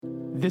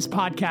This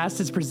podcast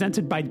is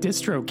presented by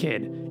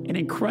DistroKid, an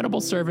incredible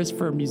service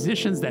for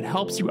musicians that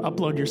helps you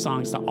upload your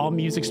songs to all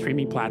music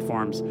streaming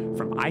platforms,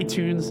 from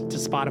iTunes to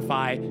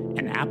Spotify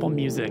and Apple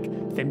Music,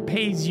 then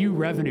pays you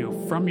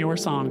revenue from your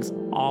songs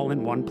all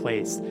in one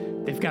place.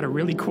 They've got a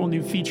really cool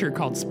new feature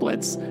called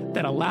Splits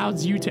that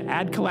allows you to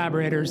add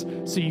collaborators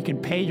so you can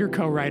pay your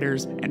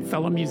co-writers and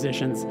fellow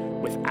musicians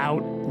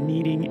without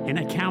needing an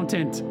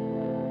accountant.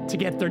 To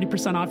get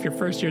 30% off your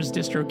first year's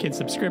DistroKid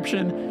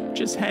subscription,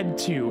 just head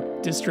to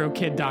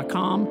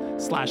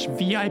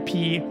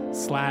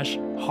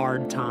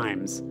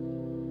distrokid.com/VIP/hardtimes.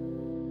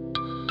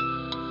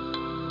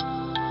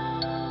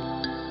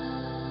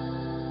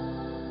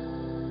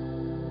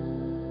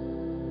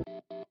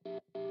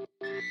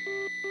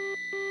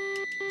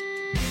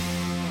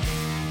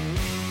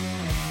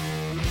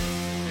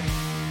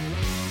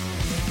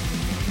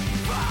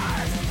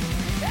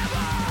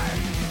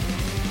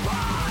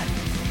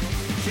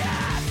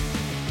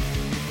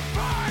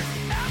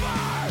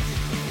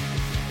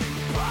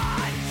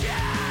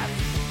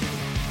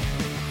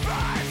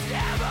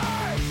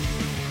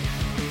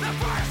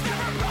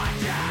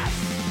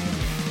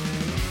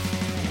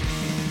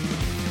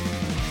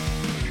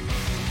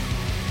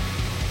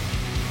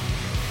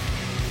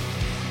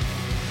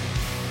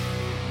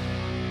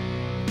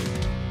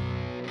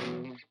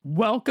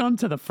 Welcome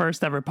to the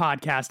first ever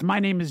podcast. My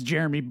name is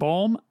Jeremy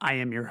Boehm. I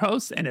am your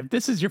host, and if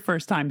this is your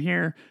first time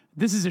here,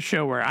 this is a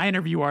show where I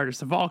interview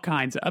artists of all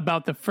kinds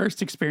about the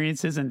first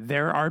experiences in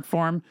their art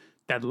form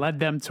that led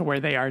them to where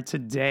they are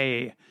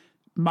today.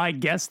 My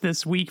guest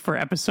this week for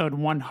episode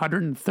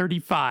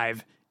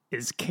 135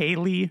 is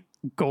Kayleigh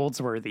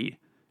Goldsworthy.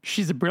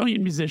 She's a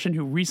brilliant musician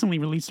who recently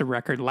released a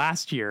record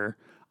last year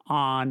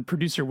on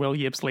producer Will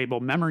Yip's label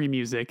Memory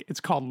Music.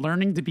 It's called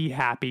Learning to Be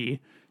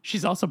Happy.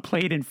 She's also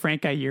played in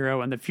Frank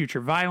Iero and the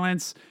Future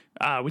Violence.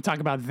 We talk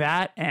about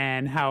that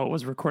and how it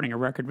was recording a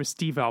record with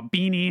Steve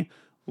Albini.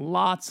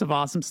 Lots of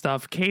awesome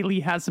stuff.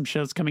 Kayleigh has some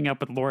shows coming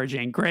up with Laura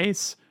Jane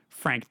Grace,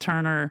 Frank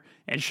Turner,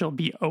 and she'll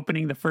be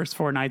opening the first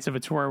 4 nights of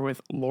a tour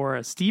with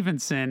Laura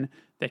Stevenson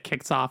that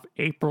kicks off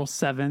April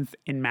 7th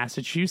in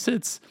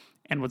Massachusetts.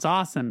 And what's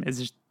awesome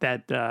is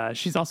that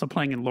she's also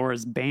playing in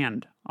Laura's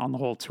band on the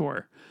whole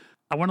tour.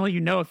 I want to let you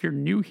know, if you're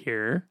new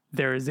here,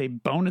 there is a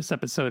bonus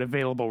episode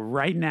available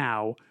right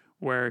now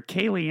where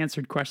Kayleigh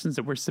answered questions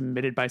that were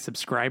submitted by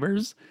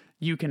subscribers.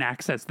 You can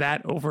access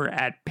that over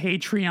at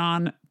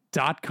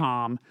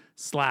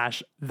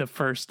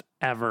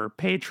patreon.com/thefirstever.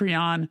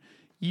 Patreon,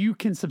 you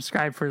can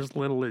subscribe for as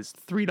little as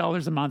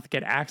 $3 a month,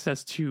 get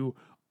access to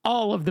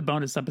all of the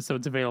bonus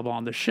episodes available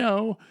on the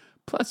show.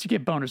 Plus you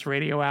get bonus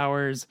radio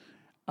hours,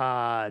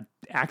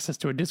 access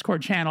to a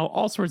Discord channel,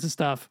 all sorts of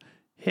stuff.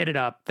 Hit it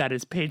up. That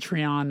is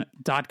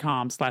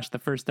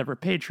patreon.com/thefirstever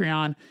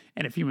Patreon.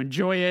 And if you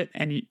enjoy it,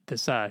 and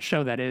this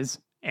show that is,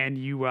 and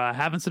you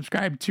haven't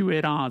subscribed to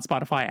it on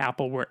Spotify,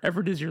 Apple,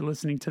 wherever it is you're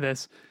listening to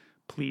this,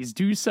 please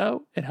do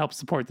so. It helps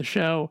support the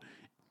show.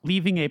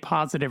 Leaving a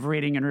positive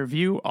rating and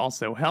review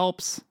also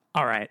helps.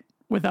 All right,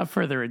 without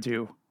further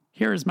ado,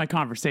 here is my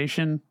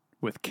conversation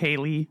with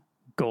Kayleigh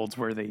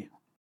Goldsworthy.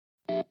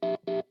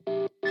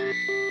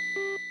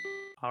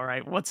 All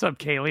right, what's up,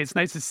 Kayleigh? It's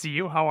nice to see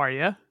you. How are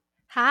you?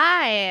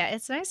 Hi,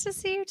 it's nice to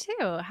see you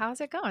too.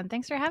 How's it going?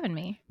 Thanks for having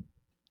me.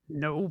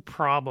 No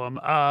problem.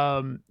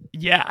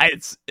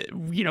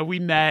 We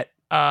met.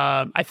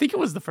 I think it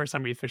was the first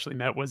time we officially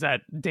met was at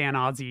Dan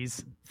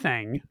Ozzy's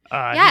thing.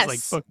 Yes.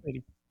 His, book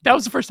reading. That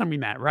was the first time we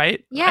met,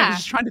 right? Yeah. I was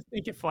just trying to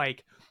think if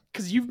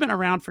because you've been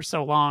around for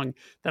so long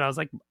that I was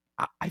like,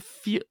 I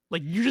feel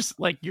like you're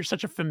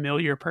such a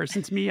familiar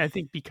person to me. I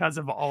think because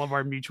of all of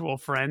our mutual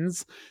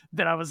friends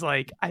that I was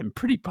like, I'm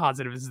pretty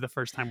positive this is the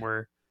first time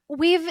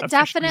We've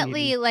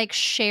definitely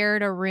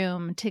shared a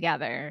room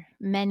together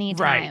many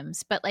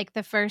times, right. But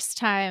the first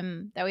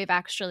time that we've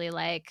actually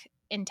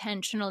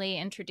intentionally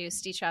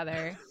introduced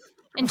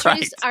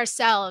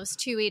ourselves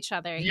to each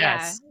other.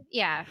 Yes.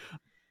 Yeah.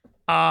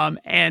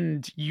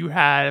 And you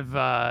have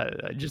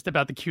just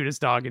about the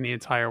cutest dog in the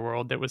entire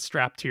world that was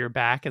strapped to your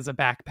back as a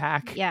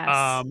backpack.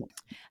 Yes.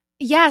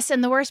 Yes,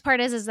 and the worst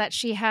part is that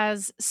she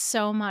has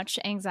so much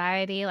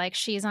anxiety.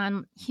 She's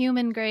on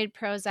human grade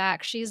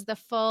Prozac. She's the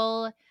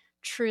full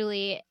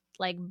truly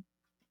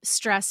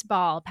stress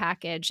ball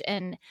package,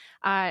 and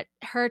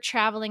her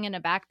traveling in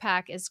a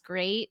backpack is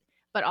great,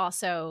 but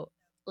also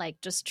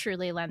just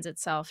truly lends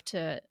itself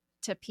to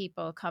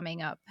people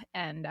coming up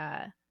and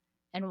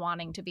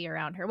wanting to be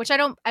around her, which I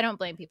don't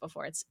blame people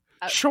for. It's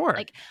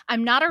sure,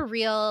 I'm not a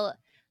real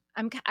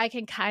I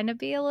can kind of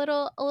be a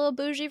little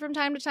bougie from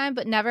time to time,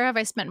 but never have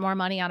I spent more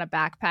money on a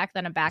backpack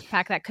than a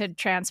backpack that could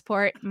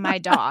transport my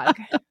dog,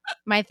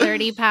 my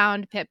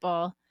 30-pound pit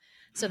bull,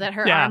 so that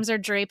her arms are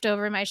draped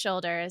over my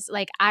shoulders.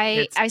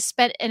 I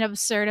spent an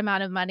absurd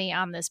amount of money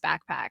on this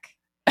backpack.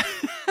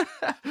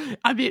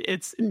 I mean,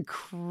 it's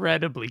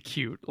incredibly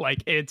cute.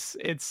 It's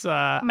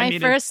my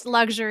first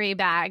luxury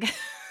bag.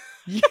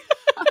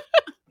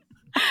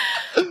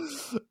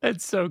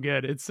 It's so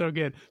good. It's so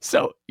good.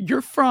 So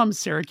you're from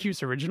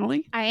Syracuse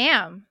originally? I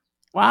am.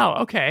 Wow.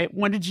 Okay.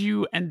 When did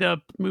you end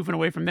up moving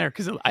away from there?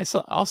 Because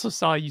also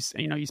saw you.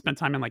 You spent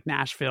time in like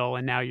Nashville,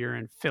 and now you're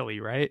in Philly,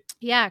 right?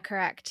 Yeah,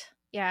 correct.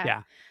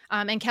 Yeah.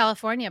 Yeah. In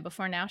California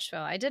before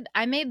Nashville.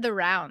 I made the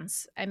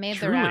rounds.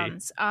 Truly.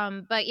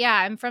 But yeah,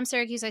 I'm from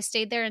Syracuse. I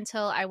stayed there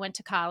until I went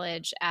to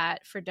college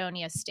at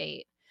Fredonia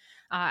State,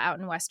 out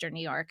in Western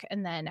New York.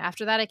 And then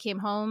after that, I came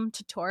home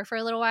to tour for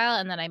a little while,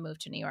 and then I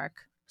moved to New York.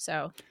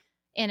 So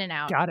in and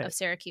out Got of it.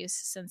 Syracuse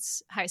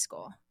since high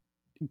school.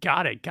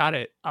 Got it. Got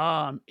it.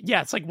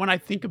 Yeah, it's like when I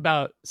think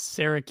about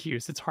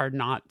Syracuse, it's hard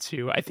not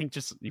to. I think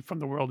just from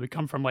the world we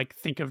come from, like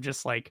think of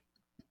just like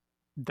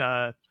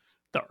the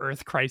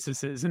earth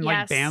crises and like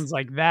Yes. bands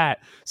like that.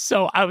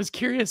 So I was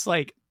curious,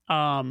 like,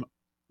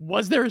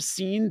 was there a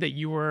scene that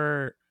you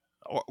were,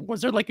 or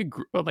was there like a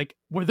group, like,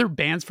 were there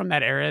bands from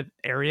that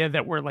area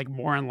that were like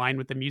more in line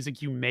with the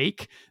music you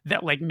make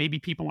that like maybe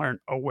people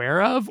aren't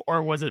aware of,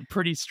 or was it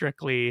pretty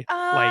strictly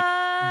like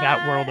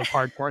that world Uh of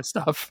hardcore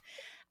stuff?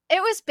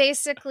 It was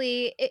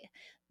basically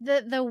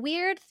the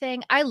weird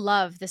thing. I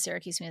love the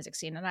Syracuse music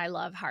scene, and I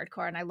love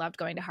hardcore, and I loved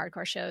going to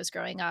hardcore shows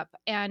growing up.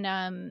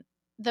 And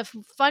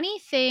funny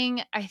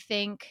thing I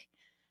think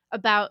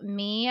about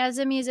me as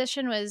a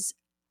musician was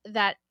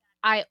that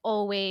I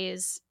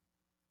always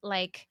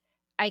like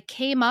I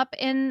came up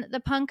in the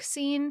punk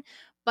scene,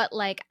 but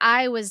like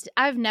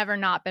I've never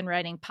not been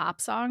writing pop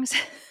songs.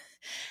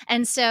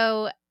 And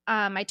so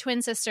my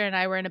twin sister and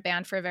I were in a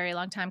band for a very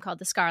long time called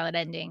the Scarlet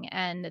Ending,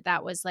 and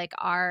that was like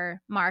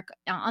our mark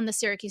on the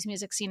Syracuse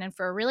music scene. And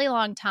for a really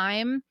long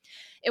time,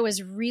 it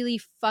was really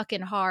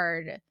fucking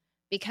hard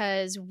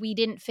because we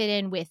didn't fit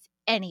in with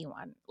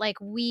anyone. Like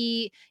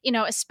we,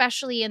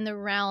 especially in the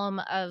realm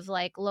of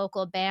like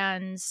local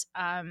bands,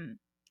 there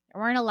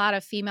weren't a lot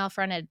of female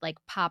fronted like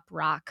pop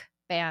rock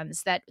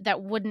bands that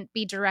wouldn't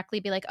be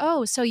like,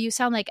 oh, so you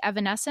sound like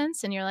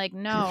Evanescence, and you're like,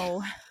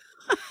 no.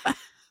 Right.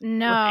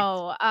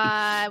 No,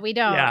 we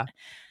don't. Yeah.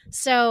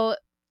 So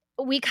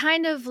we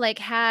kind of like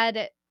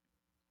had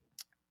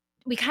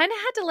to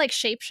like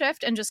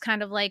shapeshift and just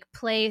kind of like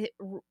play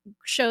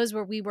shows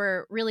where we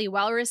were really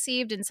well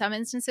received in some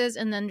instances,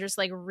 and then just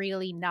like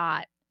really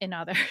not in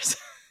others.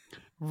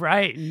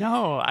 Right.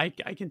 No, I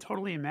can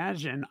totally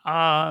imagine.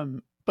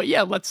 But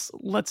yeah, let's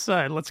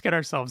get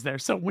ourselves there.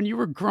 So when you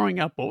were growing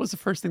up, what was the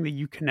first thing that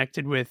you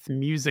connected with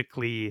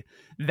musically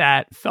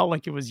that felt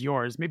like it was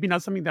yours? Maybe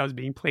not something that was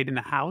being played in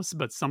the house,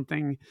 but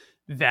something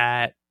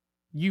that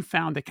you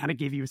found that kind of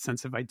gave you a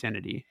sense of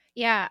identity.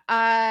 Yeah.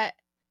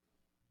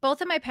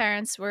 Both of my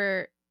parents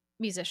were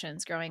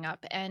musicians growing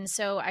up. And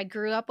so I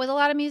grew up with a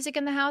lot of music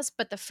in the house.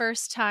 But the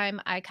first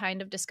time I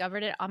kind of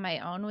discovered it on my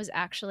own was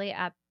actually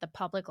at the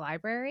public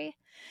library.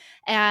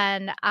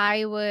 And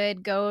I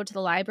would go to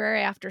the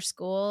library after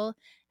school,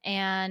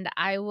 and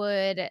I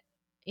would,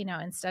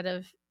 instead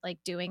of like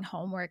doing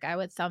homework, I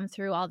would thumb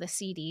through all the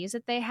CDs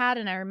that they had.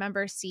 And I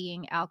remember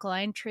seeing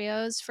Alkaline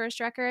Trio's first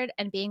record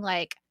and being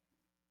like,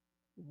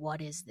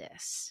 what is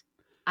this?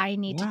 I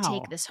need to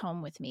take Wow. this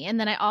home with me. And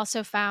then I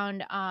also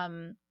found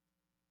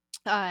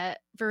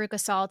Veruca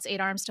Salt's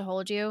Eight Arms to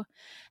Hold You.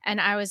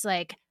 And I was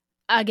like,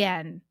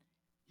 again,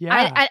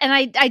 Yeah.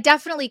 I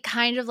definitely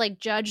kind of like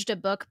judged a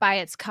book by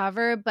its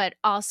cover, but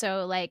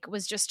also like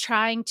was just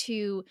trying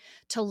to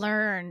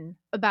learn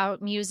about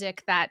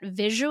music that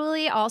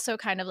visually also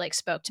kind of like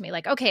spoke to me.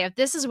 Like, okay, if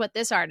this is what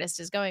this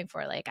artist is going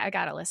for, like I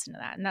gotta listen to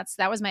that. And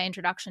that was my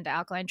introduction to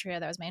Alkaline Trio.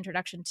 That was my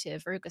introduction to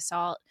Veruca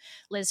Salt,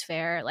 Liz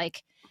Phair.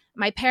 Like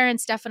my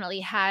parents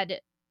definitely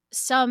had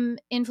some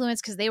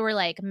influence because they were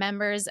like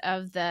members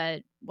of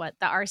the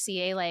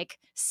RCA like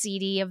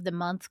CD of the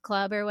month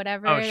club or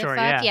whatever Oh, the sure. fuck.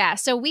 Yeah. Yeah.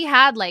 So we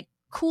had like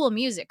cool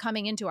music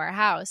coming into our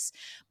house,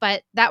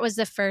 but that was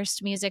the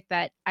first music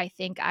that I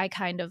think I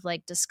kind of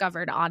like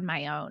discovered on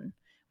my own,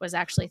 was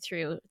actually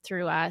through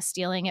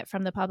stealing it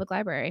from the public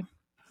library.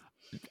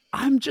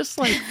 I'm just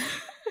like,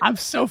 I'm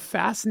so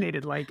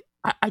fascinated. Like,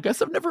 I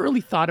guess I've never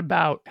really thought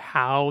about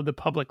how the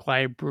public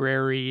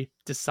library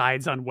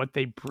decides on what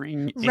they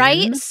bring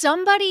Right? in.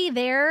 Somebody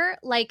there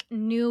like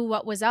knew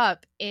what was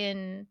up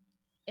in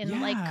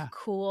like Yeah.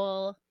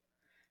 cool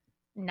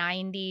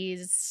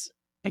 90s.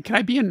 And can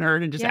I be a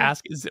nerd and just Yeah.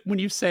 ask, is it, when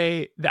you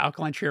say the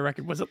Alkaline Trio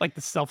record, was it like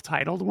the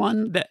self-titled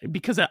one? That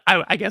because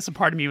I guess a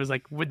part of me was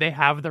like, would they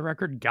have the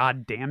record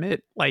God Damn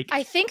It? Like,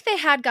 I think they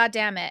had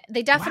Goddamn It.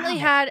 They definitely wow.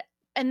 had.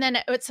 And then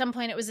at some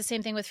point it was the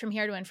same thing with From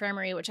Here to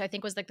Infirmary, which I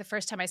think was like the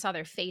first time I saw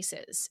their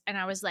faces. And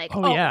I was like,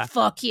 Oh, oh yeah.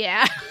 fuck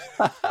yeah.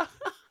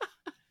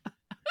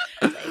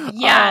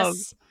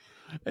 Yes.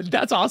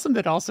 That's awesome.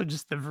 That also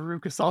just the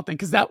Veruca Salt thing,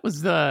 because that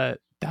was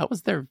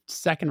their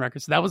second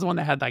record. So that was the one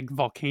that had like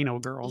Volcano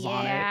Girls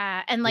on it.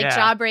 Yeah. And like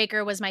Yeah.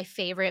 Jawbreaker was my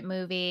favorite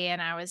movie.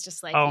 And I was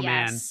just like, Oh, yes,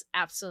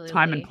 man. absolutely.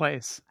 Time and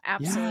place. Yeah.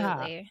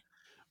 Absolutely.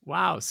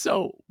 Wow.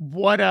 So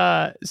what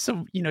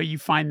so you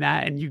find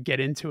that and you get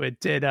into it.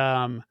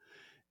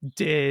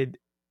 Did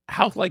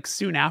how like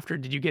soon after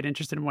did you get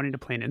interested in wanting to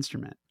play an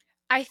instrument?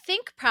 I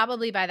think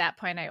probably by that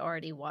point I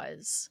already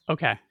was.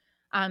 Okay.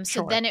 So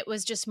Sure. then it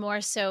was just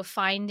more so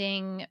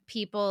finding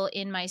people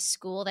in my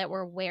school that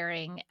were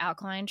wearing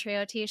Alkaline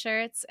Trio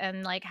t-shirts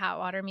and like Hot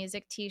Water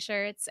Music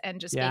t-shirts and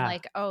just being Yeah.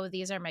 like, oh,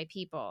 these are my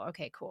people.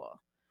 Okay, cool.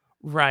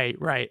 Right,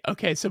 right.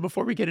 Okay, so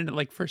before we get into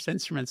like first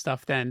instrument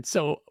stuff then,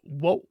 so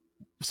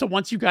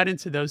once you got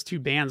into those two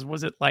bands,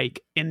 was it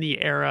like in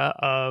the era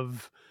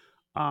of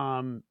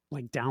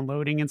like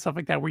downloading and stuff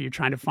like that where you're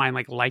trying to find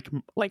like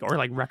or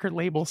like record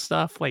label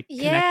stuff, like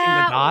connecting the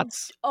Yeah,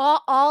 dots?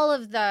 all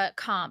of the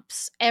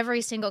comps,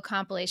 every single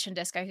compilation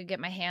disc I could get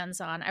my hands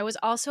on. I was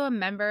also a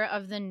member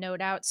of the No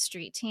Doubt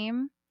Street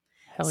Team.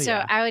 Hell So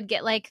yeah. I would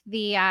get like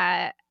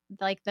the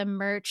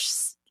merch,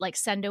 like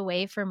send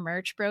away for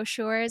merch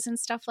brochures and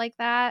stuff like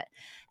that.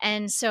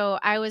 And so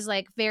I was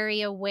like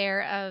very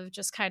aware of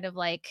just kind of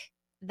like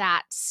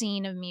that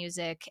scene of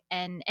music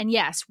and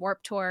yes,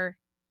 Warped Tour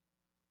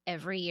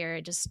every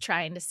year, just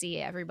trying to see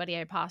everybody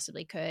I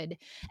possibly could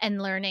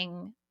and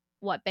learning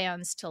what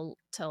bands to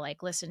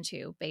like listen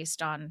to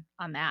based on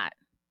that.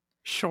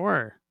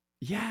 Sure.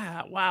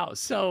 Yeah, wow.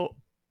 So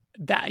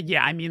that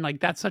yeah, I mean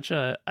like that's such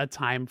a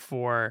time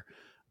for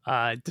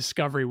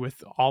discovery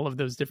with all of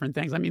those different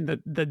things. I mean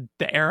the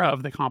era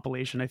of the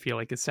compilation I feel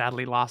like is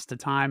sadly lost to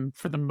time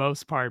for the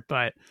most part,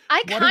 but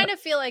I what kind a of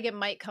feel like it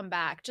might come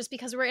back just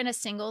because we're in a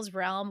singles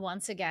realm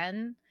once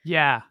again.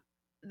 yeah,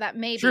 That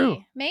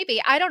true.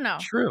 maybe, I don't know.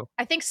 True.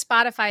 I think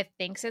Spotify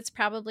thinks it's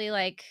probably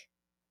like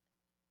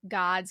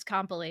God's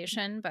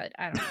compilation, but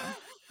I don't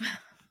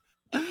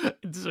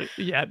know.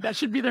 Yeah, that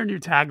should be their new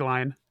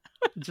tagline.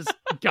 Just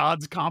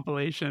God's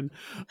compilation.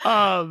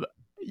 Um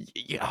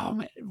yeah, oh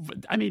man,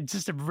 I mean,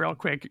 just a real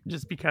quick,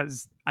 just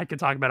because I could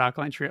talk about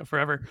Alkaline Trio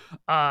forever.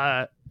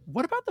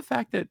 What about the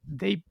fact that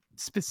they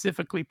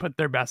specifically put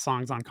their best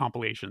songs on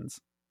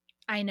compilations?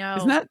 I Isn't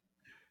know. that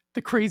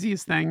the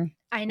craziest thing?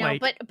 I know,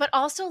 Like, but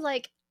also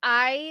like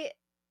I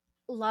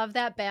love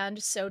that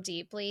band so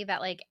deeply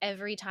that like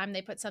every time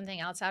they put something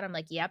else out, I'm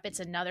like, yep, it's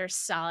another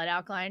solid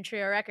Alkaline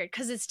Trio record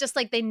because it's just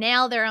like they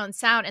nail their own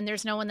sound and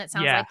there's no one that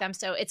sounds yeah, like them.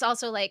 So it's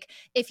also like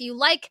if you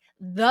like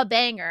the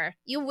banger,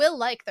 you will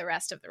like the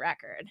rest of the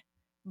record.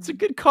 it's a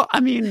good call. I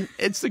mean,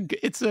 it's a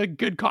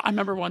good call. I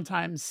remember one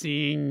time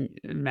seeing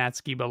Matt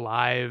Skiba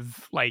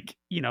live, like,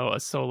 you know, a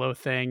solo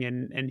thing,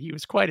 and he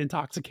was quite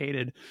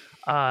intoxicated,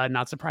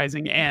 not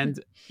surprising.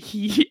 And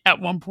he at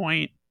one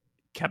point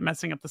kept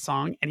messing up the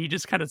song, and he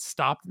just kind of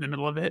stopped in the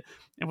middle of it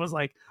and was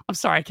like, I'm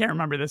sorry, I can't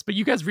remember this, but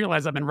you guys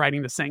realize I've been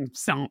writing the same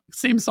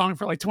song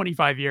for like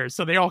 25 years,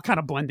 so they all kind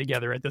of blend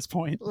together at this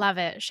point. Love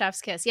it.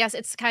 Chef's kiss. Yes,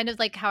 it's kind of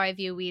like how I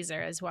view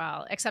Weezer as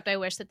well, except I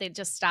wish that they'd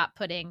just stop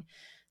putting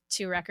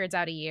 2 records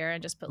out a year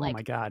and just put Oh like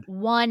my god,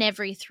 one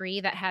every 3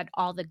 that had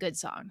all the good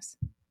songs.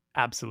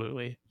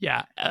 absolutely.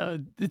 Yeah,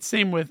 it's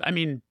same with, I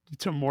mean,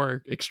 to a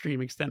more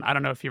extreme extent, I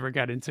don't know if you ever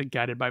got into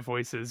Guided by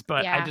Voices,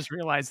 but I Yeah. just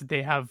realized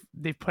that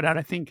they've put out,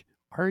 I think,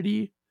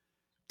 already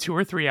 2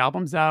 or 3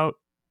 albums out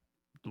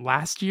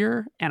last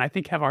year, and I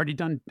think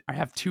I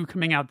have 2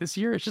 coming out this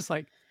year. It's just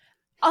like,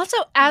 Also,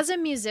 as a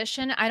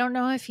musician, I don't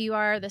know if you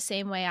are the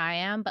same way I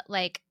am, but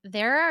like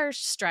there are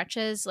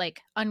stretches,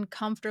 like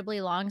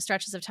uncomfortably long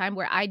stretches of time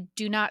where I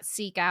do not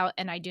seek out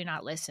and I do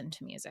not listen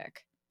to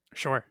music.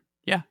 sure,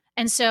 yeah.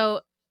 And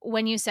so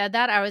when you said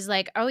that, I was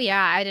like, oh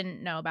yeah, I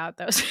didn't know about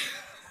those.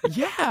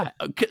 Yeah.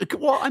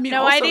 Well, I mean,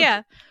 No also,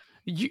 idea.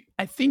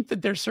 I think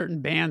that there's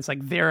certain bands like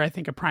they're, I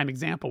think, a prime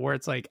example where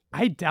it's like,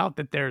 I doubt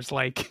that there's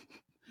like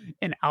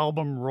an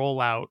album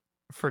rollout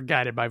for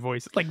Guided by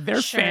Voice. Like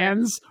their Sure.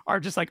 fans are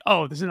just like,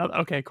 oh, there's another.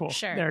 Okay, cool.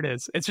 Sure. There it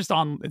is. It's just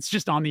on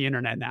the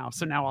internet now.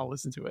 So now I'll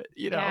listen to it.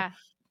 You know? Yeah.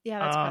 Yeah,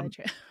 that's probably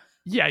true.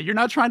 Yeah, you're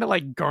not trying to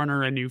like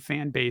garner a new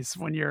fan base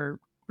when you're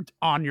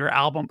on your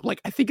album.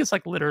 Like I think it's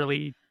like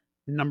literally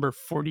number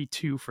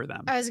 42 for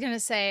them. I was going to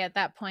say at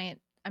that point,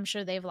 I'm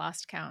sure they've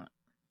lost count.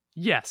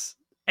 Yes.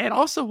 And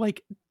also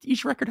like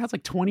each record has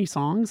like 20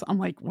 songs. I'm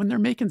like, when they're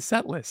making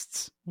set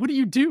lists, what do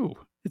you do?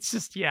 It's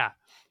just, yeah.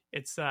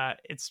 It's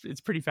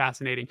pretty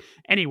fascinating.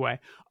 Anyway,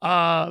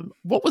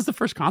 what was the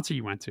first concert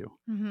you went to?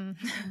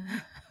 Mm-hmm.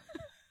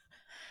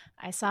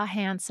 I saw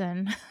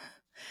Hanson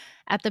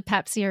at the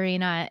Pepsi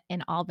Arena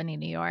in Albany,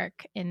 New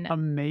York in,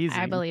 Amazing.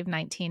 I believe,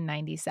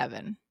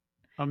 1997.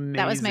 Amazing.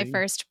 That was my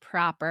first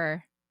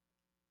proper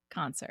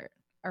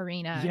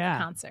arena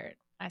concert.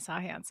 I saw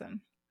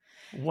Hanson.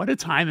 What a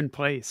time and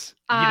place.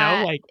 You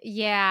know, like,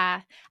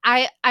 yeah.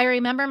 I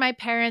remember my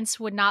parents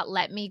would not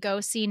let me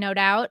go see No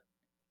Doubt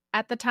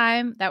at the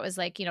time. That was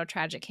like, you know,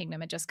 Tragic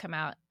Kingdom had just come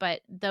out,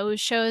 but those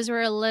shows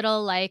were a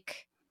little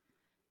like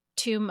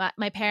too much.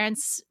 My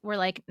parents were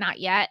like, not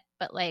yet,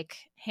 but like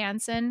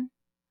Hanson,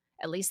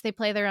 at least they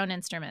play their own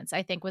instruments,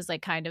 I think was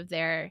like kind of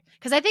their,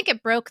 because I think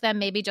it broke them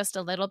maybe just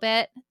a little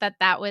bit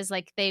that was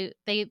like they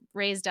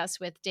raised us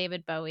with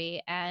David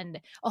Bowie and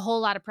a whole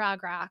lot of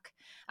prog rock.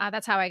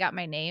 That's how I got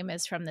my name,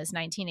 is from this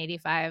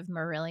 1985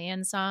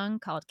 Marillion song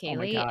called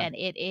Kayleigh. And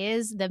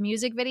the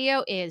music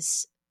video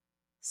is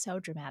so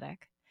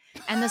dramatic.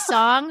 And the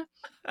song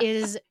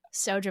is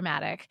so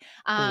dramatic.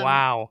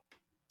 Wow.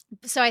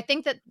 So I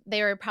think that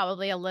they were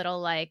probably a little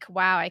like,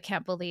 wow, I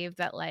can't believe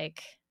that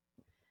like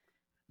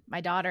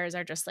my daughters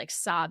are just like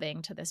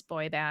sobbing to this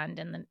boy band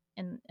in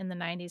the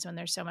 90s when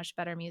there's so much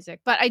better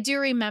music. But I do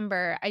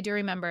remember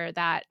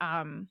that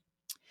I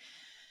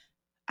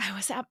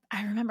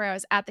remember I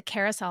was at the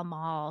Carousel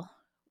Mall,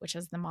 which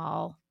is the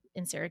mall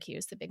in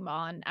Syracuse, the big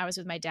mall, and I was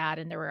with my dad,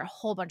 and there were a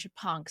whole bunch of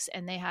punks,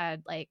 and they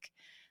had like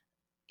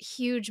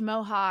huge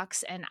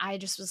mohawks, and I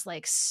just was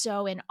like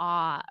so in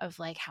awe of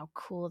like how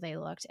cool they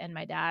looked. And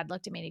my dad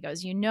looked at me and he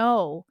goes, "You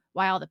know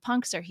why all the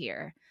punks are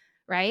here,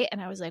 right?"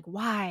 And I was like,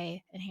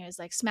 "Why?" And he was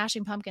like,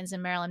 "Smashing Pumpkins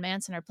and Marilyn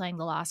Manson are playing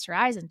the Lost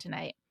Horizon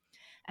tonight."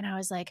 And I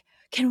was like,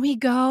 "Can we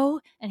go?"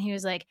 And he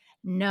was like,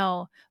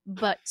 "No,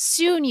 but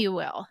soon you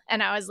will."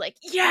 And I was like,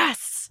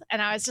 "Yes."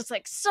 And I was just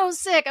like, so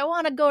sick. I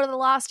want to go to the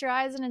Lost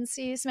Horizon and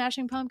see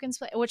Smashing Pumpkins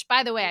play, which,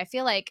 by the way, I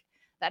feel like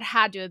that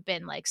had to have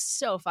been like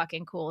so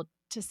fucking cool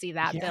to see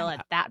that bill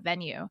at that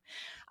venue.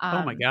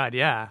 Oh my God.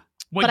 Yeah.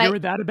 What year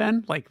would that have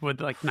been? Like, would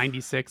like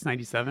 96,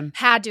 97?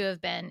 Had to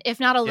have been, if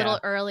not a little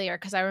earlier.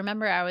 Cause I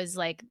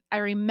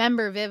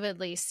remember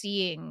vividly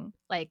seeing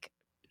like,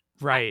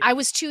 right. I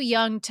was too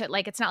young to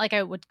like, it's not like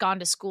I would gone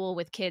to school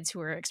with kids who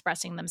were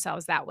expressing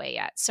themselves that way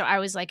yet. So I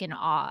was like in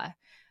awe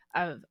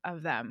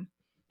of them.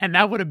 And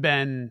that would have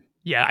been,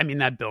 yeah, I mean,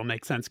 that bill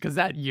makes sense. Cause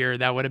that year,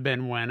 that would have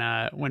been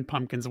when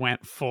Pumpkins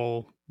went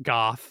full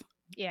goth.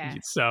 Yeah.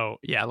 So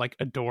yeah, like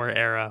Adore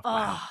era. Oh.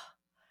 Wow.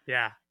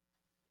 Yeah.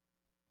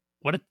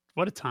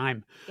 What a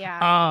time.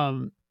 Yeah.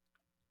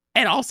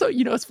 And also,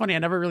 you know, it's funny. I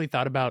never really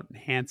thought about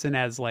Hanson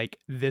as like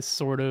this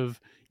sort of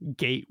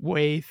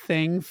gateway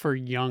thing for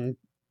young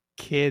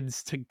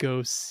kids to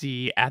go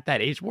see at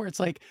that age, where it's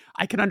like,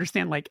 I can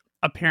understand like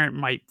a parent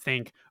might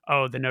think,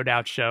 oh, the No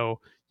Doubt show,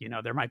 you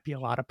know, there might be a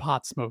lot of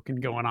pot smoking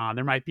going on.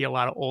 There might be a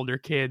lot of older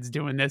kids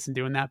doing this and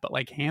doing that. But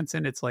like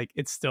Hanson, it's like,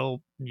 it's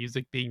still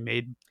music being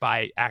made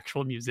by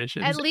actual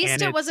musicians. At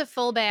least it was a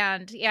full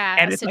band. Yeah.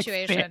 And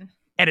situation.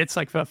 And it's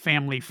like a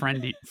family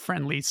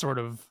friendly sort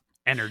of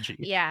energy.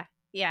 Yeah.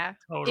 Yeah.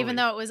 Totally. Even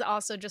though it was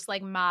also just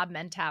like mob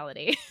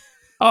mentality.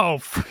 Oh,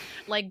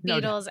 like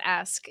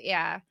Beatles-esque.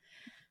 Yeah.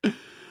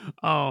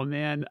 Oh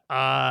man.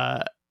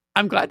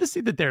 I'm glad to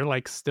see that they're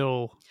like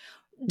still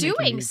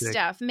doing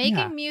stuff,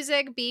 making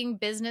music, being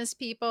business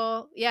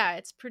people. Yeah,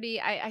 it's pretty.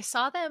 I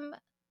saw them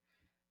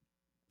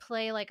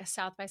play like a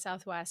South by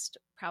Southwest,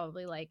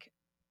 probably like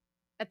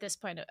at this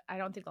point, I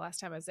don't think the last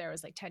time I was there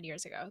was like 10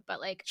 years ago,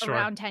 but like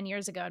around 10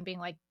 years ago, and being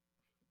like,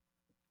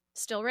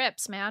 still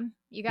rips, man.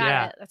 You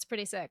got it. That's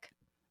pretty sick.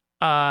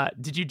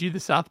 Did you do the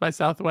South by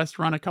Southwest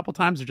run a couple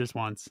times or just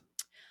once?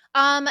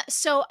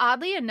 So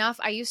oddly enough,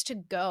 I used to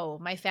go.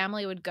 My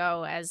family would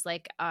go as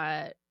like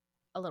a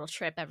little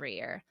trip every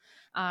year.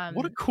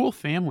 What a cool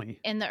family.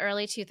 In the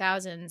early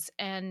 2000s.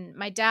 And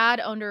my dad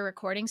owned a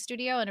recording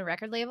studio and a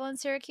record label in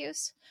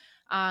Syracuse.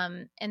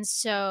 And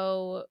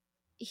so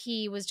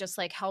he was just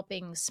like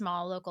helping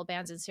small local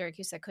bands in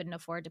Syracuse that couldn't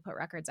afford to put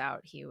records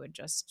out. He would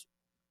just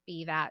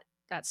be that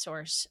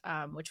source,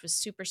 which was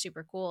super,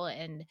 super cool.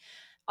 And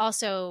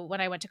also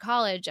when I went to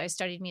college, I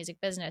studied music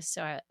business.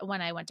 So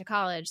when I went to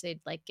college, they'd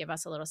like give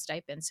us a little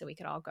stipend so we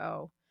could all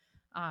go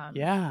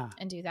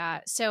and do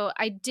that. So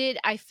I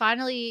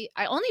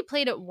only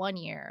played it 1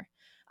 year.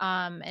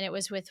 And it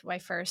was with my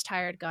first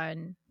hired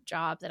gun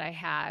job that I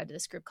had,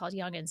 this group called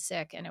Young and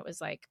Sick. And it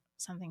was like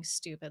something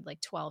stupid,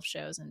 like 12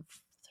 shows in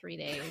 3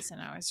 days.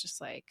 And I was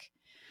just like,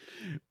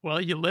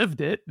 well, you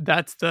lived it.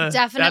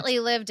 Definitely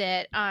lived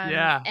it.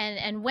 Yeah.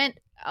 And went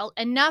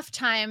enough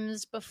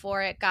times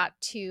before it got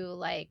to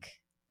like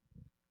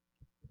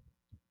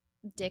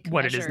dick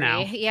what measury. It is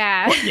now.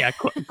 Yeah. Yeah.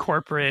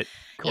 Corporate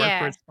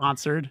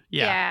sponsored.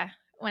 Yeah.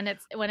 When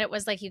it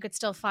was like you could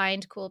still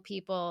find cool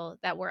people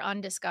that were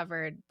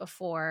undiscovered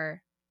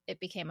before it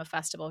became a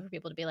festival for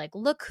people to be like,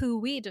 look who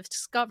we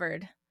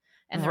discovered,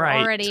 and they're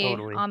already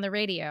on the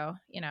radio,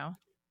 you know.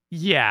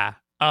 Yeah.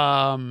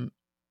 I'm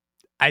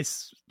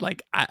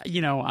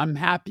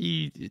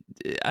happy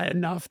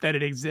enough that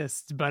it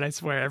exists, but I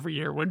swear every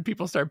year when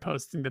people start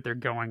posting that they're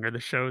going, or the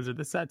shows or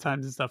the set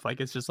times and stuff,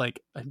 like it's just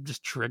like I'm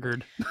just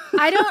triggered.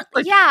 I don't.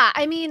 like, yeah.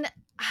 I mean,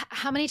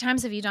 how many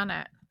times have you done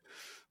it?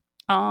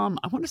 I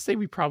want to say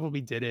we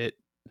probably did it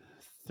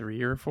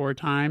 3 or 4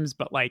 times,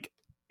 but like,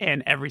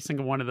 and every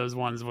single one of those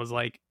ones was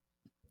like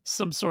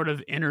some sort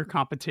of inner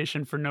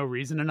competition for no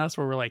reason in us,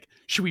 where we're like,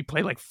 should we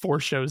play like 4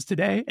 shows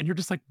today? And you're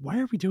just like, why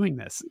are we doing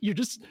this?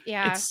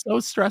 It's so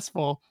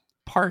stressful.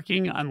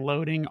 Parking,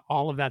 unloading,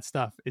 all of that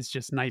stuff is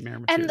just nightmare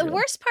material. And the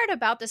worst part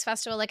about this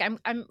festival, like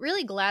I'm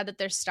really glad that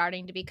there's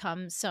starting to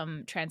become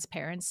some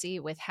transparency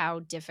with how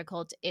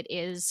difficult it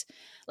is.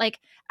 Like,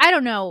 I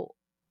don't know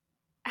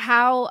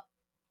how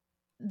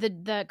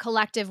the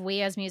collective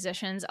we as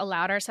musicians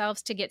allowed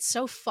ourselves to get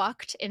so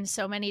fucked in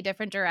so many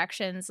different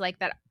directions, like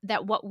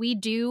that what we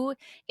do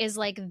is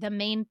like the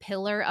main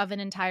pillar of an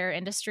entire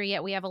industry,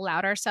 yet we have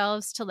allowed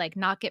ourselves to like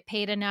not get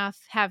paid enough,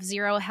 have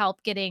zero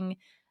help getting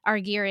our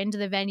gear into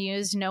the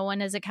venues, no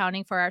one is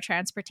accounting for our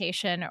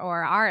transportation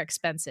or our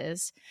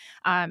expenses,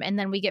 and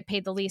then we get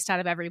paid the least out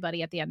of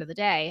everybody at the end of the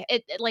day.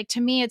 It like, to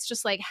me, it's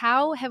just like,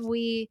 how have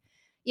we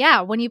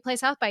when you play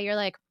South by, you're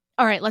like,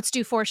 all right, let's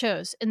do 4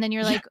 shows, and then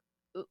you're like,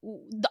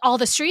 all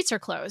the streets are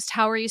closed.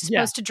 How are you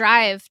supposed to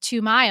drive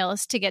 2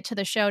 miles to get to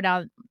the show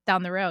down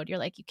the road? You're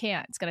like, you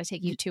can't. It's going to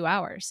take you 2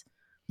 hours.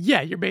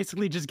 Yeah, you're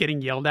basically just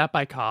getting yelled at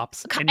by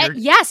cops.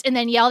 Yes, and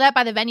then yelled at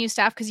by the venue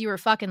staff because you were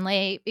fucking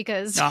late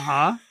because...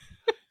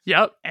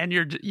 Yep. And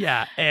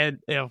and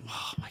oh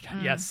my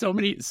God. Yeah. So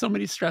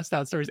many stressed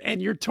out stories.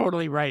 And you're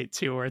totally right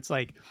too, where it's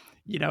like,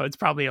 it's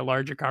probably a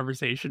larger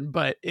conversation,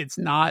 but it's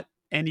not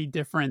any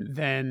different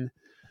than,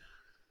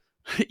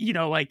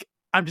 like,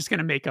 I'm just going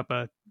to make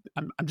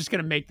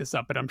this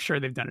up, but I'm sure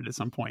they've done it at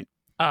some point.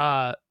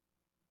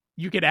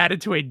 You get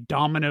added to a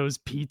Domino's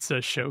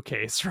pizza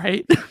showcase,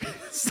 right?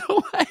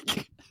 So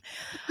like,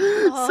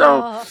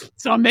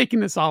 so I'm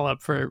making this all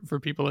up for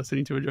people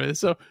listening to enjoy this.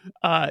 So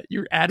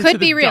you're added could to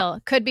be real.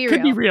 Could be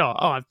real.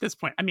 Oh, at this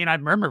point, I mean, I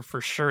remember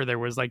for sure there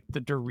was like the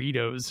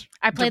Doritos.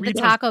 I played the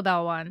Taco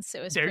Bell once.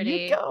 It was there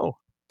you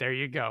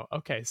go.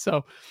 Okay,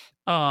 so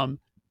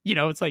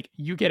it's like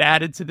you get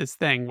added to this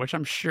thing, which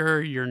I'm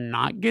sure you're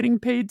not getting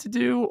paid to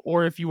do,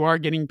 or if you are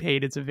getting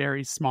paid, it's a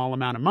very small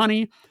amount of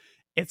money.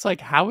 It's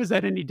like, how is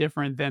that any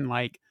different than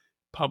like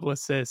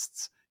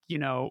publicists,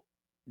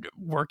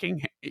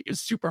 working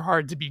super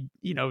hard to be,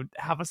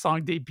 have a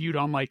song debuted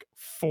on like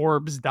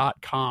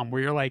Forbes.com,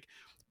 where you're like,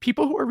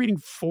 people who are reading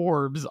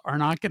Forbes are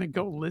not going to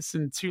go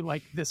listen to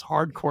like this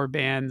hardcore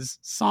band's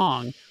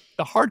song.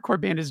 The hardcore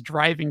band is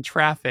driving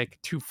traffic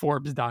to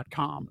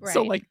Forbes.com. Right.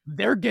 So like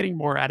they're getting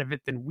more out of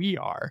it than we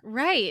are.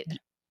 Right.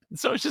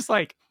 So it's just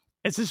like,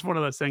 it's just one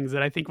of those things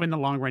that I think in the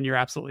long run, you're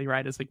absolutely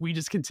right. It's like, we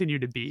just continue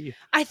to be.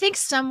 I think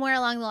somewhere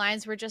along the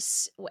lines,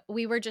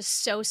 we were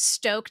just so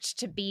stoked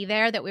to be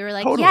there that we were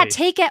like, totally. Yeah,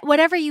 take it,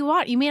 whatever you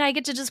want. You mean I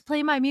get to just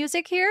play my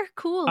music here?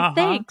 Cool.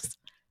 Thanks.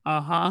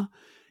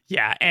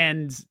 Yeah.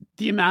 And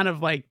the amount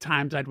of like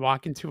times I'd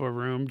walk into a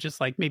room, just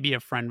like maybe a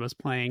friend was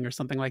playing or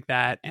something like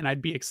that, and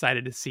I'd be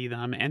excited to see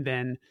them. And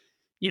then,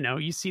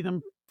 you see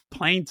them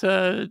playing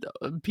to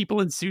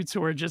people in suits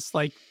who are just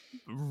like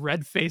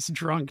red-faced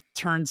drunk,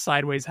 turned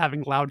sideways,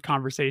 having loud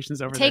conversations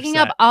over taking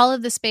their set. Up all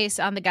of the space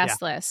on the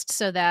guest list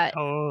so that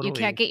you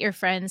can't get your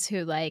friends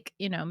who like,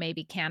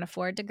 maybe can't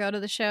afford to go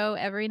to the show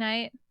every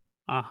night.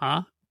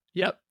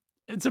 Yep.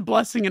 It's a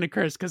blessing and a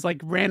curse because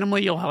like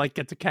randomly you'll like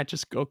get to catch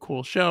a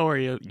cool show, or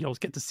you'll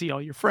get to see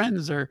all your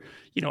friends, or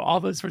all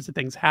those sorts of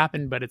things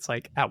happen, but it's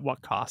like at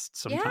what cost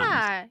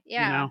sometimes.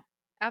 Yeah.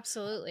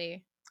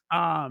 Absolutely.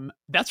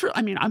 That's real.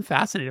 I mean, I'm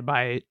fascinated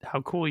by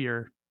how cool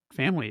your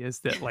family is,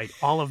 that like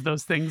all of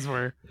those things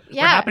were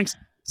happening.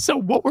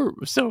 So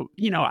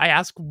I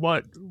asked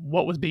what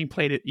was being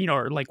played at,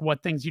 or like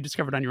what things you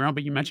discovered on your own,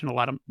 but you mentioned a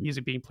lot of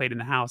music being played in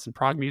the house and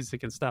prog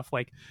music and stuff.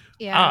 Like,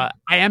 I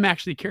am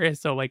actually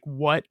curious though, like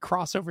what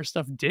crossover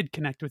stuff did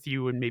connect with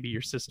you and maybe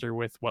your sister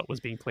with what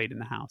was being played in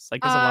the house?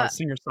 Like, was a lot of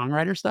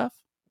singer-songwriter stuff?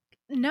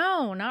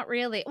 No, not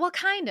really. Well,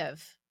 kind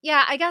of.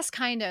 Yeah, I guess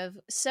kind of.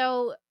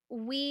 So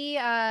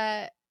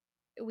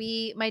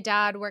my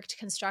dad worked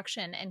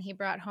construction, and he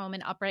brought home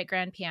an upright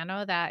grand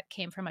piano that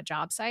came from a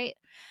job site.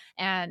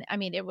 And I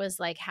mean, it was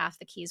like half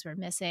the keys were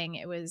missing.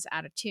 It was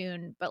out of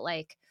tune, but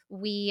like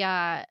we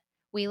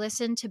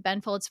listened to Ben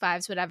Folds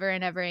Five's Whatever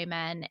and Ever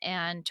Amen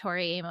and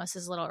Tori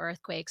Amos's Little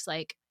Earthquakes,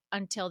 like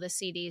until the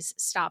CDs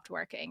stopped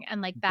working.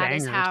 And like, that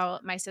Bangers. is how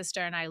my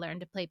sister and I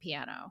learned to play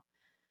piano.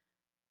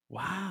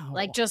 Wow.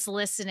 Like just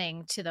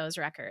listening to those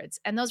records.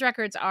 And those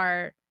records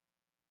are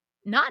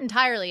not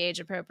entirely age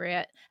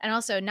appropriate, and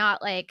also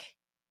not like,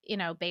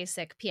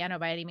 basic piano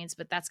by any means,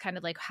 but that's kind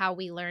of like how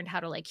we learned how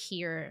to like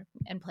hear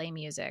and play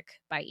music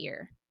by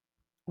ear.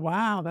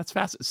 Wow, that's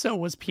fast. So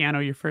was piano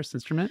your first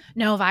instrument?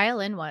 No,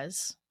 violin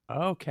was.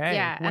 Okay.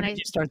 Yeah. When did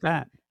you start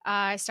that?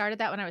 I started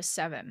that when I was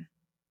 7.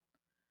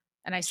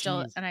 And I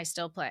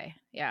still play.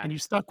 Yeah. And you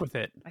stuck with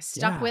it. I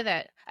stuck with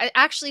it. I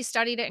actually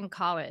studied it in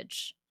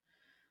college.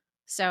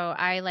 So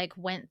I like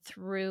went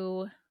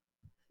through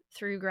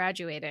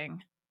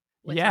graduating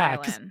with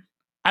violin.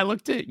 I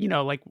looked at,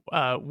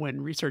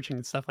 when researching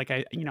and stuff, like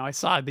I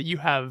saw that you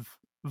have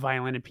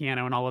violin and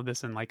piano and all of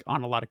this, and like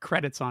on a lot of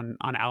credits on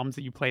albums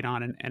that you played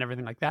on and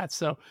everything like that.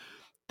 So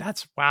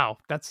that's, wow.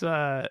 That's,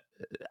 I'm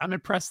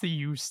impressed that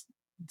you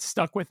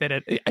stuck with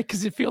it,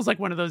 because it feels like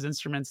one of those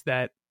instruments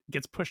that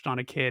gets pushed on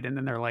a kid and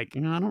then they're like, I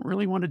don't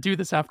really want to do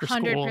this after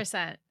school.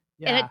 100%.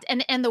 Yeah.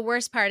 And the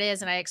worst part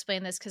is, and I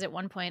explained this because at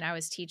one point I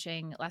was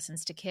teaching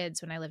lessons to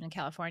kids when I lived in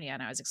California,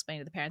 and I was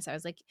explaining to the parents, I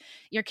was like,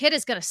 your kid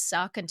is going to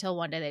suck until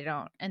one day they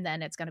don't, and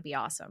then it's going to be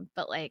awesome.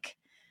 But like,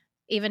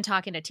 even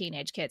talking to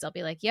teenage kids, I'll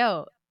be like,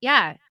 yo,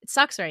 yeah, it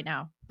sucks right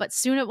now, but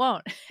soon it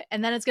won't.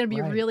 And then it's going to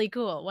be really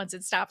cool once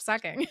it stops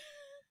sucking.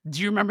 Do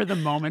you remember the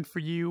moment for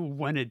you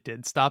when it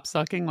did stop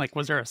sucking? Like,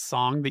 was there a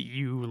song that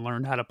you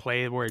learned how to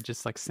play where it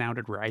just like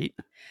sounded right?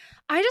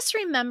 I just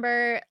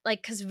remember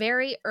like, because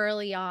very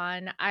early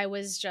on, I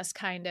was just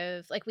kind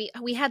of like,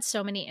 we had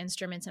so many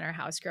instruments in our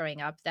house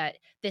growing up that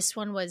this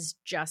one was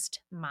just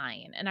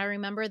mine. And I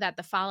remember that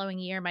the following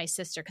year, my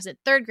sister, because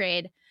at 3rd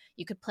grade,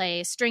 you could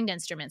play stringed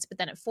instruments, but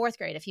then at 4th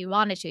grade, if you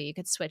wanted to, you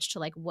could switch to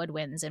like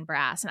woodwinds and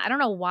brass. And I don't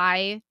know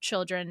why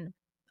children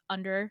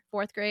under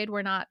 4th grade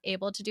were not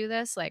able to do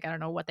this. Like, I don't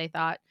know what they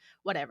thought,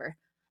 whatever.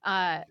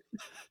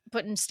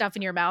 putting stuff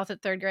in your mouth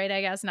at third grade,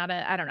 I guess.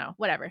 I don't know,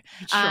 whatever.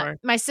 Sure.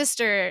 My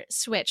sister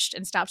switched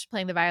and stopped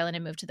playing the violin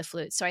and moved to the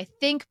flute. So I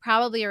think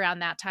probably around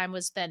that time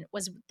was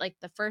like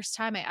the first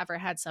time I ever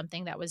had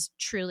something that was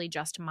truly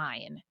just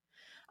mine.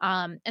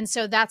 And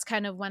so that's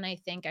kind of when I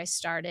think I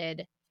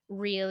started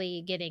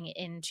really getting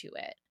into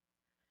it.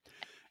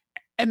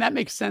 And that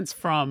makes sense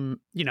from,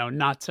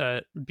 not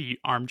to be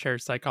armchair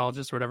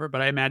psychologist or whatever,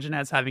 but I imagine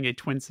as having a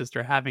twin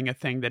sister, having a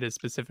thing that is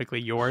specifically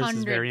yours 100%.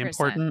 Is very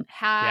important.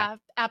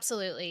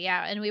 Absolutely.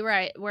 Yeah. And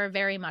we're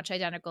very much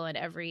identical in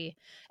every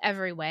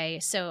way.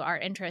 So our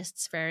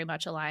interests very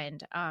much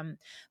aligned.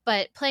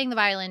 But playing the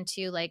violin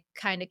too, like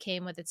kind of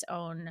came with its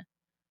own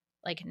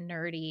like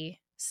nerdy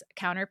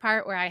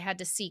counterpart where I had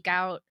to seek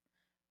out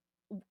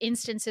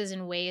instances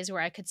and ways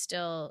where I could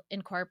still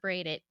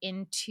incorporate it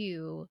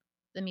into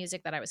the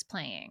music that I was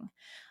playing.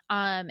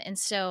 And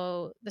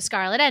so the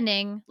Scarlet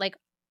Ending, like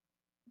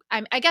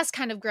I guess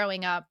kind of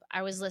growing up,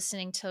 I was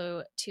listening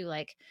to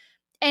like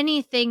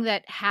anything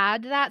that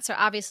had that. So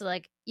obviously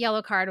like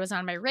Yellow Card was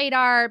on my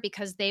radar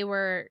because they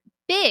were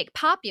big,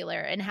 popular,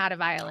 and had a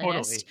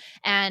violinist. Totally.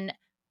 And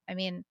I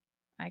mean,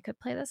 I could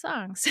play the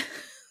songs.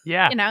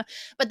 Yeah.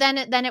 But then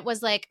it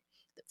was like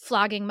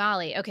Flogging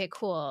Molly. Okay,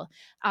 cool.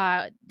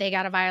 They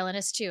got a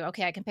violinist too.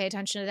 Okay, I can pay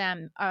attention to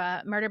them.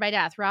 Murder by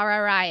Death, Rah Rah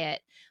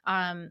Riot,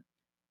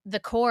 the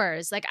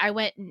Cores. Like I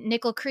went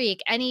Nickel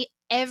Creek,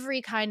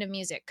 every kind of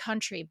music,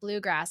 country,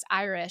 bluegrass,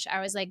 Irish. I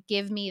was like,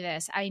 give me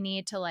this. I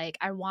need to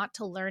I want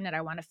to learn it.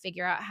 I want to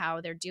figure out how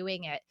they're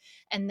doing it.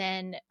 And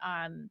then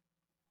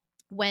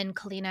when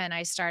Kayleigh and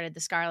I started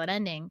the Scarlet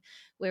Ending,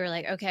 we were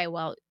like, okay,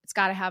 well, it's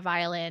got to have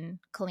violin.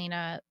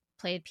 Kayleigh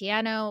played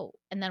piano,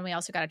 and then we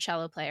also got a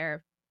cello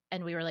player.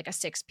 And we were like a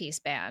 6-piece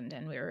band,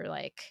 and we were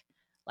like,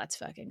 let's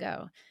fucking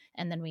go.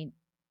 And then we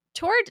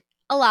toured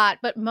a lot,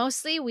 but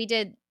mostly we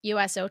did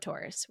USO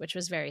tours, which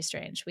was very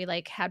strange. We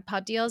like had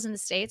pub deals in the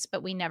States,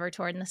 but we never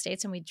toured in the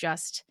States, and we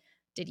just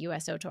did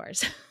USO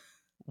tours.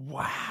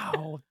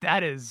 Wow,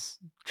 that is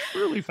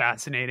truly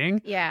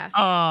fascinating. Yeah.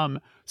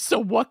 So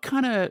what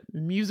kind of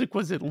music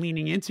was it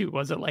leaning into?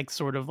 Was it like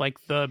sort of like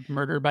the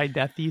Murder by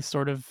Deathy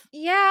sort of?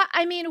 Yeah,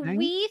 I mean, thing?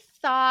 We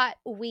thought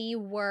we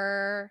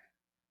were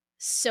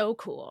so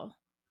cool.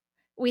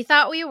 We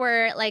thought we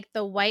were like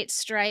the White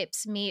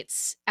Stripes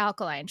meets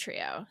Alkaline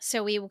Trio.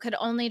 So we could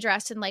only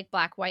dress in like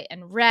black, white,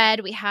 and red.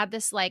 We had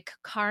this like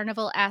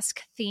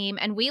carnival-esque theme,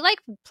 and we like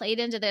played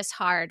into this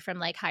hard from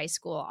like high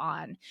school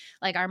on.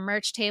 Like our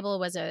merch table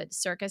was a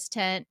circus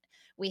tent.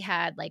 We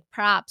had like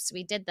props.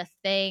 We did the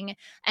thing,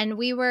 and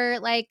we were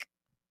like,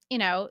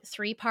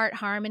 3-part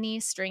harmony,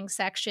 string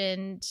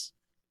sectioned,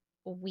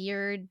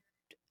 weird,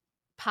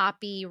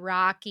 poppy,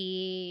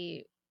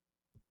 rocky,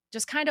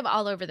 just kind of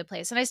all over the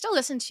place. And I still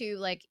listen to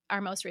like our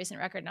most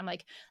recent record, and I'm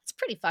like, it's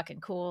pretty fucking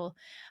cool.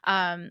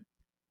 I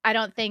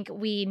don't think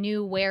we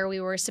knew where we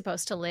were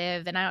supposed to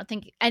live, and I don't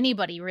think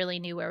anybody really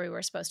knew where we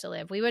were supposed to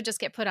live. We would just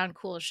get put on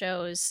cool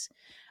shows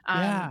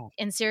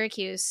in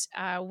Syracuse,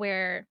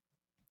 where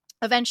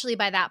eventually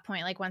by that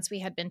point, like once we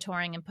had been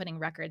touring and putting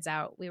records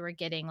out, we were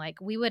getting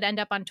like, we would end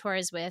up on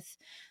tours with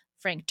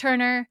Frank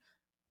Turner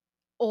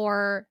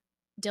or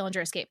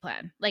Dillinger Escape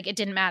Plan. Like it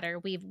didn't matter.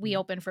 We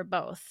opened for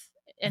both.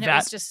 And that it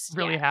was just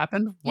really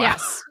happened. Wow.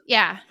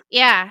 Yes.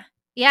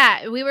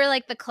 Yeah. We were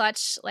like the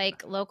clutch,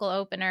 like local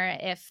opener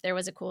if there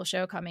was a cool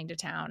show coming to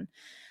town.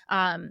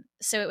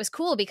 So it was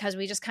cool because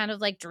we just kind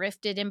of like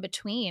drifted in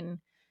between.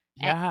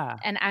 Yeah.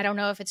 And I don't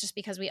know if it's just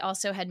because we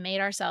also had made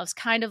ourselves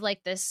kind of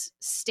like this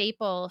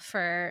staple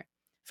for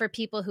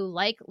people who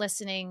like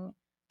listening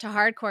to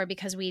hardcore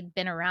because we'd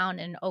been around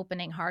and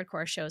opening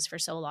hardcore shows for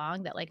so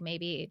long that like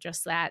maybe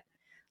just that,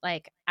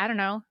 like, I don't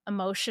know,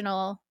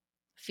 emotional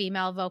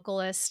female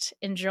vocalist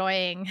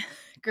enjoying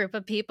group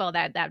of people,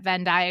 that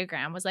Venn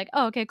diagram was like,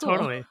 oh, okay, cool.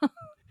 Totally.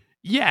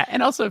 Yeah.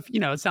 And also,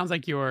 it sounds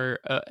like you're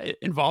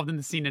involved in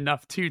the scene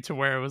enough too, to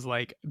where it was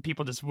like,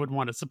 people just would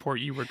want to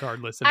support you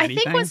regardless of anything.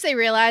 I think once they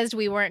realized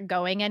we weren't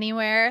going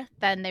anywhere,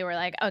 then they were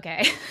like,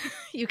 okay,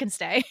 you can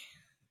stay.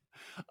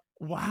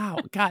 Wow.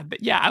 God.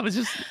 But yeah, I was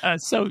just,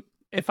 so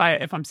if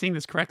I'm seeing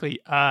this correctly,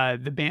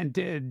 the band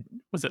did,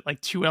 was it like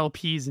 2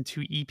 LPs and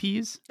 2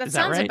 EPs? That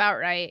sounds right? About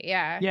right.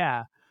 Yeah.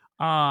 Yeah.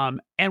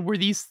 And were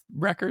these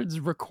records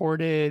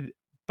recorded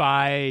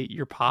by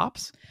your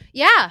pops?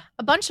 Yeah,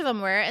 a bunch of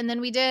them were. And then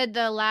we did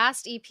the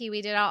last EP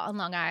we did out on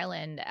Long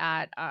Island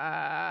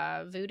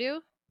at Voodoo.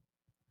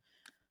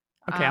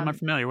 Okay, I'm not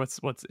familiar. What's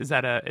is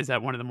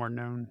that one of the more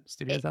known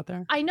studios out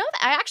there? I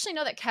actually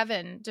know that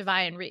Kevin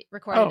Devine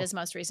recorded his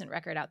most recent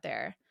record out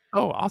there.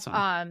 Oh,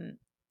 awesome.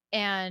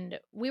 And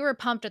we were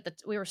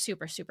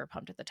super, super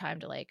pumped at the time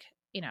to like,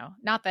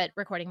 not that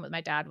recording with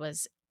my dad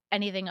was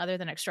anything other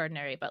than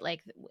extraordinary, but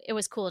like it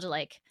was cool to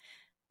like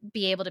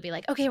be able to be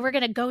like, okay, we're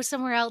gonna go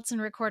somewhere else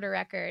and record a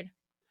record.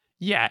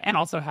 Yeah, and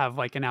also have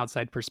like an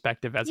outside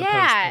perspective as opposed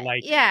to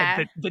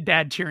like the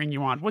dad cheering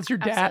you on. Was your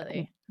dad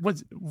Absolutely.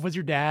 was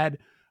your dad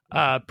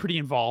pretty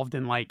involved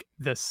in like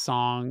the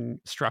song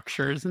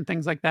structures and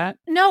things like that?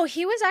 No,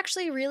 he was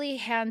actually really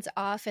hands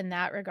off in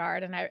that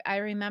regard. And I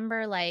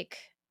remember like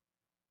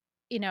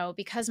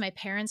because my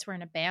parents were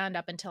in a band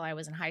up until I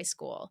was in high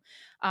school,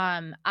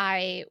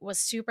 I was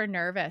super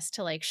nervous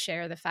to like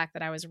share the fact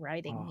that I was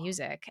writing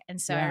music.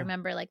 And so I Yeah.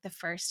 remember like the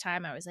first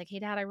time I was like, "Hey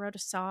Dad, I wrote a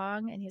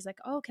song." And he's like,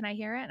 "Oh, can I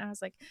hear it?" And I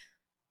was like,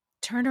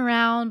 turn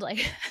around,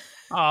 like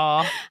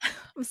I'm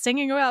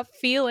singing about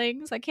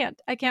feelings. I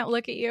can't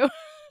look at you.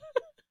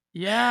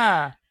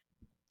 Yeah.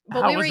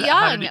 But How we were was that?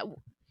 How did young.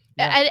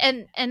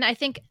 Yeah. And I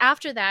think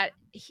after that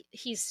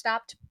he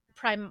stopped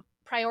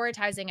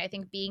prioritizing, I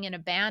think, being in a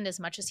band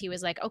as much as he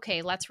was like,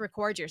 okay, let's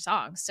record your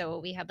songs. So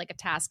we had like a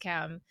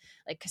Tascam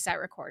like cassette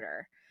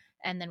recorder,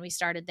 and then we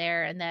started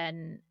there, and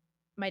then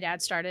my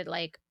dad started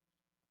like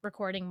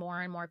recording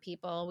more and more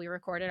people. We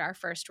recorded our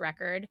first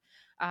record.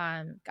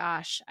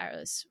 Gosh,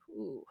 I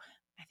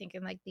think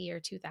in like the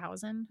year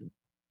 2000.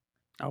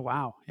 Oh,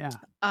 wow. Yeah.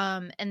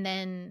 And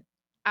then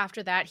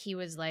after that he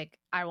was like,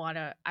 I want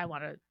to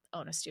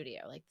own a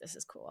studio. Like, this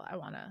is cool.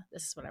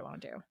 This is what I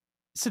want to do.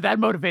 So that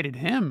motivated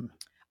him.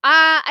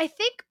 I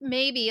think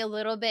maybe a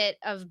little bit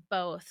of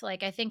both.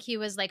 Like, I think he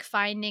was like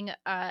finding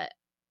a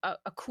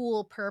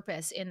cool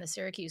purpose in the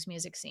Syracuse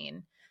music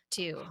scene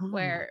too,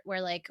 where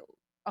like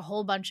a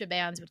whole bunch of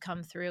bands would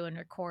come through and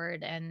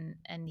record, and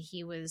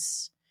he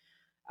was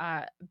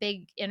a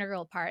big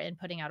integral part in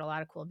putting out a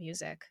lot of cool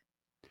music.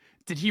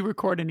 Did he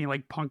record any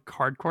like punk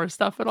hardcore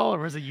stuff at all, or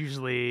was it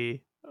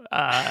usually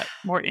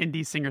more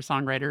indie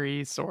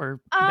singer-songwritery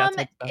or that type of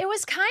stuff? It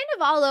was kind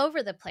of all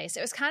over the place.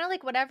 It was kind of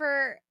like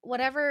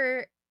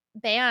whatever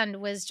band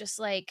was just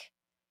like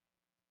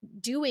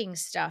doing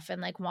stuff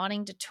and like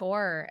wanting to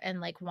tour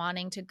and like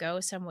wanting to go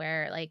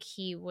somewhere. Like,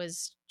 he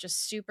was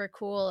just super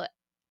cool.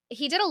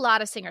 He did a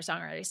lot of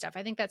singer-songwriter stuff.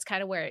 I think that's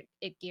kind of where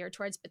it geared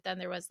towards. But then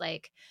there was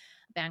like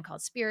a band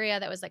called Spiria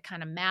that was like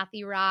kind of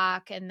mathy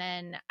rock. And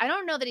then I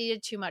don't know that he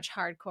did too much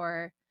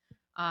hardcore.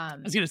 I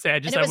was going to say,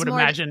 I would more,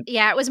 imagine.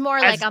 Yeah, it was more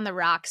like on the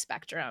rock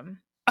spectrum.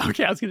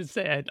 Okay, I was going to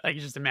say, I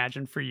could just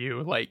imagine for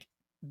you, like,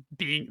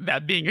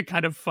 being a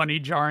kind of funny,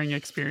 jarring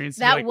experience.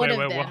 That like, would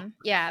have been.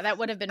 Yeah, that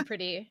would have been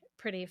pretty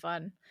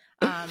fun.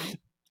 So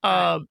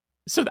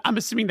I'm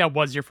assuming that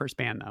was your first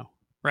band, though,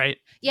 right?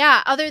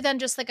 Yeah, other than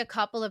just like a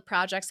couple of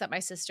projects that my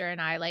sister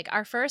and I, like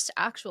our first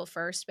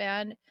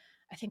band,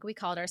 I think we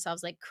called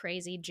ourselves like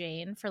Crazy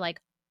Jane for like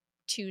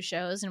 2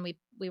 shows, and we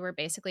were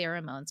basically a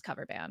Ramones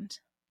cover band.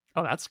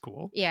 Oh, that's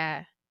cool.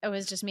 Yeah, it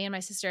was just me and my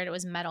sister, and it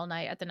was metal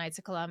night at the Knights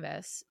of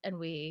Columbus, and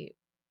we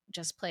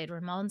just played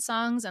Ramones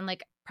songs and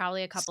like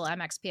probably a couple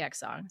MXPX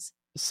songs.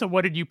 So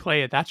what did you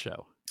play at that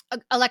show?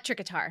 Electric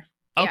guitar.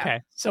 Okay. Yeah.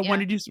 So when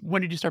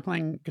did you start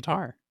playing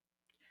guitar?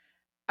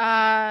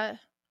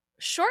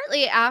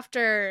 Shortly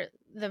after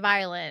the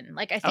violin.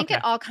 Like, I think Okay.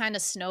 it all kind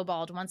of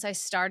snowballed once I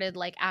started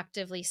like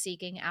actively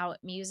seeking out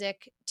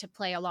music to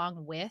play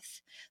along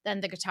with.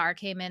 Then the guitar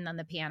came in, then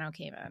the piano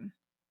came in.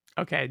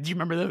 Okay. Do you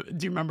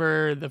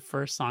remember the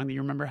first song that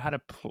you remember how to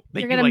play?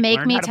 You're going to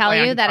make me tell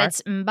you that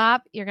it's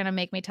mbop. You're going to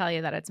make me tell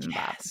you that it's mbop.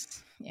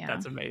 Yes. Yeah.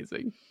 That's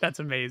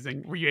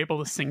amazing. Were you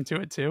able to sing to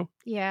it too?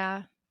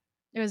 Yeah.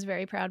 It was a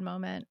very proud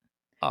moment.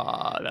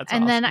 That's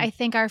and awesome. then I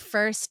think our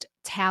first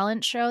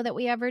talent show that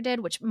we ever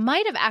did, which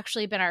might have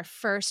actually been our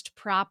first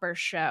proper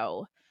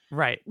show,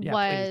 right? Yeah,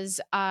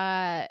 was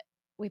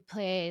we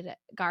played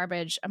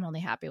Garbage, I'm Only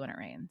Happy When It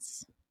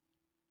Rains.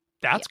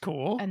 That's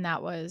cool. And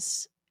that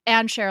was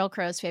Sheryl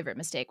Crow's Favorite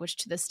Mistake, which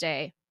to this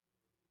day,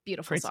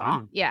 beautiful Great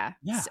song. Yeah.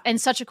 And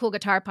such a cool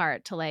guitar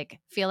part to like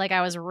feel like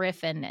I was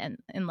riffing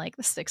in like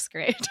the 6th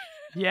grade.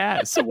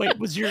 Yeah. So wait,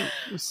 was your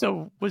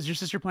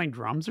sister playing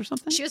drums or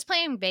something? She was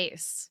playing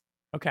bass.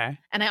 Okay.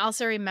 And I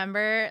also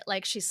remember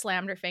like she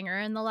slammed her finger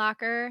in the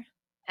locker,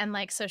 and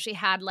like so she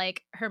had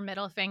like her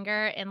middle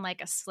finger in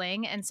like a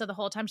sling, and so the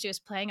whole time she was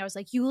playing I was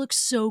like, you look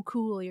so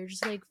cool, you're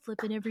just like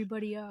flipping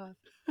everybody off.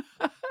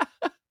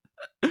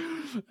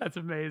 That's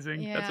amazing.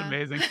 Yeah. That's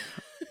amazing.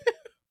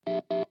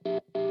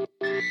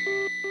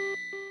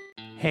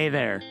 Hey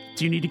there.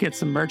 Do you need to get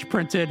some merch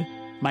printed?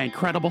 My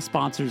incredible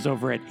sponsors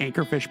over at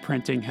Anchorfish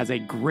Printing has a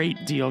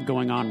great deal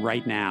going on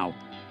right now.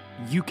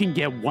 You can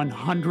get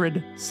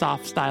 100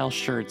 soft style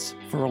shirts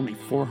for only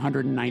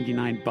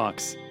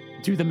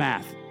 $499. Do the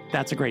math.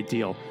 That's a great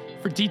deal.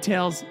 For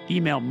details,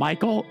 email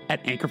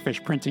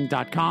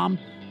michael@anchorfishprinting.com.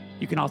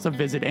 You can also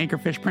visit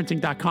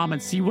anchorfishprinting.com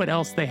and see what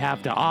else they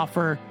have to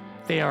offer.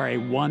 They are a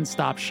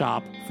one-stop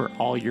shop for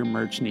all your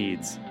merch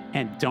needs.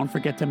 And don't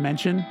forget to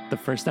mention the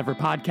First Ever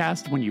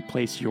Podcast when you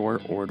place your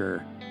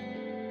order.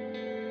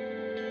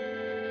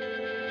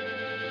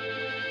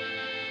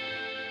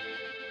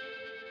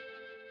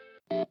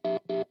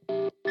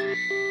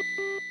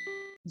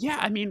 Yeah,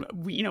 I mean,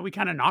 we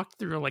kind of knocked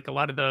through like a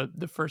lot of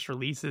the first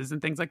releases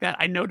and things like that.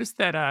 I noticed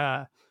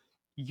that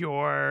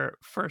your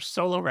first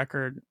solo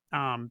record,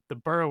 the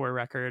Burrower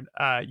record,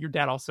 your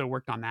dad also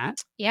worked on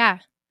that. Yeah.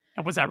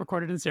 And was that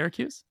recorded in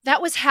Syracuse?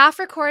 That was half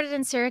recorded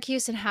in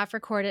Syracuse and half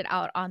recorded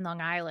out on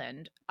Long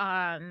Island.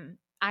 I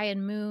had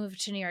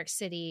moved to New York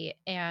City,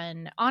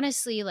 and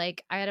honestly,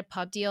 like I had a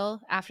pub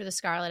deal after the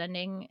Scarlet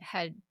ending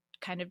had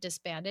kind of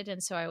disbanded.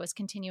 And so I was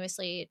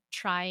continuously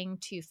trying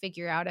to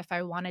figure out if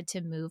I wanted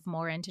to move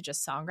more into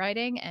just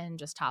songwriting and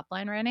just top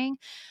line writing.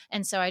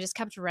 And so I just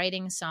kept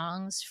writing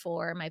songs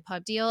for my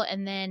pub deal.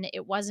 And then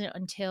it wasn't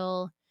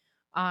until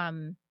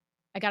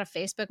I got a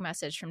Facebook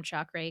message from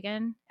Chuck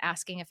Reagan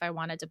asking if I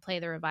wanted to play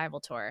the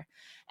revival tour.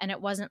 And it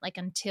wasn't like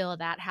until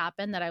that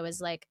happened that I was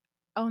like,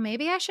 oh,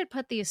 maybe I should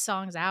put these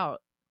songs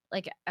out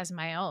like as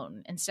my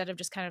own instead of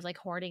just kind of like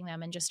hoarding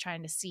them and just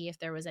trying to see if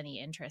there was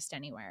any interest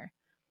anywhere.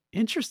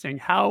 Interesting.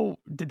 How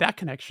did that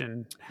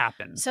connection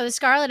happen? So the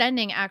Scarlet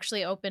Ending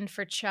actually opened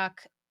for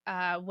Chuck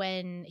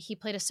when he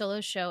played a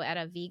solo show at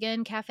a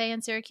vegan cafe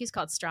in Syracuse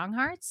called Strong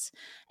Hearts.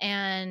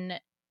 And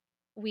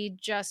we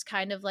just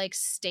kind of like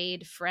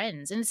stayed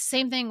friends. And it's the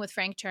same thing with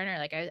Frank Turner.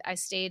 Like I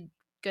stayed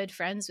good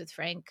friends with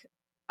Frank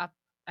up.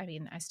 I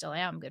mean, I still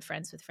am good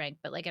friends with Frank,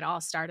 but like it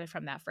all started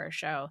from that first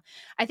show.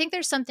 I think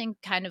there's something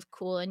kind of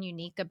cool and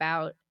unique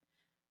about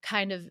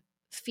kind of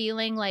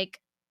feeling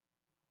like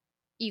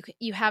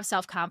you have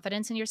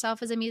self-confidence in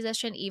yourself as a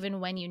musician, even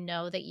when you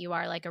know that you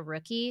are like a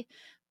rookie,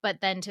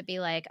 but then to be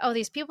like, oh,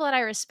 these people that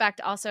I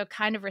respect also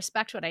kind of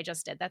respect what I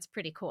just did. That's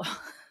pretty cool.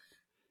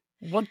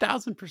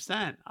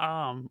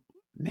 1000%.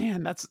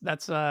 Man,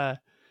 that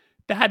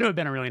had to have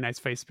been a really nice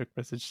Facebook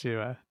message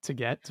to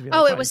get to be like,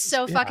 oh, it was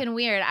so fucking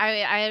weird.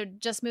 I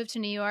just moved to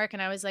New York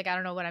and I was like, I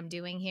don't know what I'm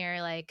doing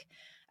here. Like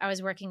I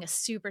was working a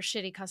super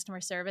shitty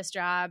customer service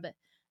job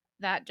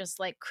that just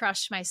like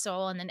crushed my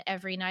soul. And then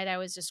every night I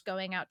was just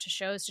going out to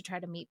shows to try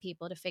to meet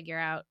people to figure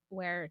out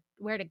where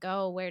to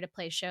go, where to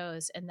play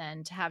shows. And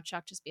then to have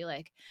Chuck just be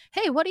like,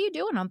 hey, what are you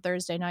doing on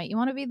Thursday night? You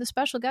want to be the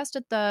special guest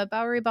at the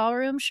Bowery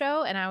Ballroom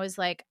show? And I was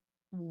like,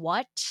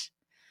 what?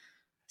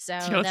 So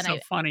you know what's so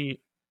funny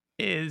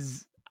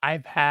is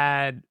I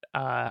had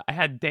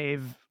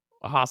Dave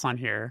Haas on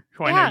here,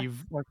 who I know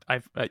you've worked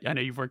I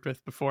know you've worked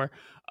with before,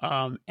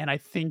 and I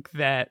think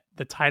that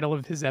the title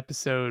of his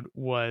episode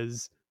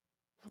was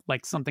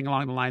like something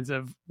along the lines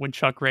of when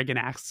Chuck Reagan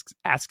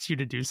asks you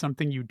to do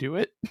something, you do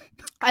it.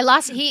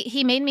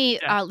 He made me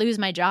lose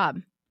my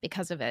job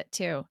because of it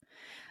too.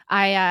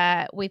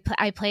 I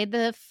played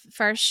the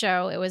first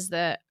show. It was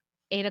the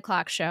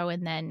 8:00 show,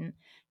 and then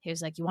he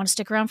was like, you want to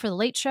stick around for the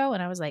late show?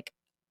 And I was like,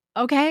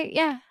 okay,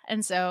 yeah.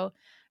 And so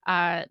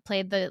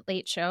played the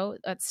late show.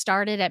 It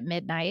started at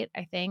midnight,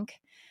 I think.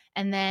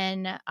 And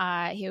then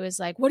he was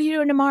like, what are you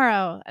doing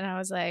tomorrow? And I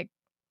was like,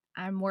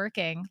 I'm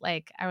working.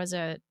 Like I was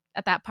at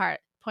that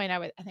point,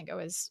 I think I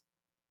was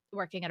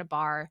working at a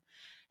bar.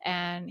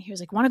 And he was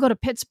like, want to go to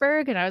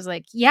Pittsburgh? And I was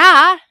like,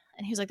 yeah.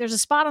 And he was like, there's a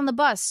spot on the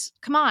bus.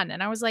 Come on.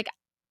 And I was like,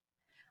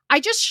 I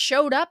just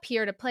showed up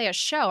here to play a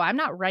show. I'm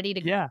not ready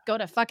to go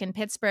to fucking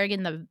Pittsburgh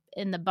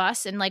in the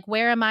bus. And like,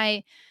 where am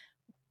I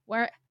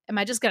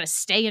just going to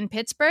stay in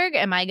Pittsburgh?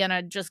 Am I going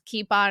to just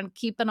keep on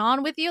keeping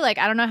on with you? Like,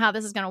 I don't know how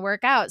this is going to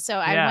work out. So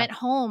I went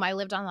home. I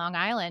lived on Long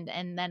Island,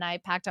 and then I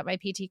packed up my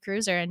PT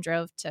Cruiser and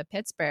drove to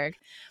Pittsburgh,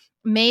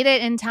 made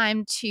it in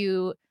time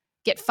to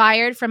get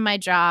fired from my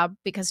job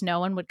because no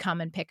one would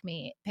come and pick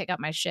up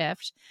my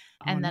shift.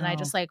 And then I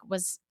just like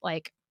was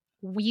like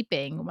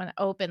weeping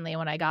openly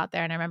when I got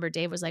there. And I remember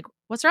Dave was like,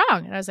 what's wrong?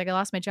 And I was like, I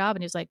lost my job.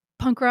 And he was like,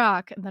 punk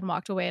rock, and then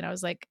walked away. And I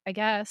was like, I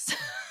guess.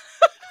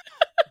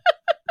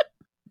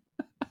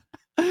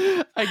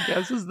 I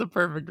guess is the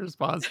perfect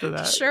response to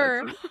that.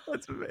 Sure.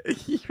 That's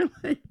amazing. You're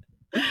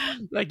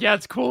like, yeah,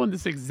 it's cool in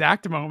this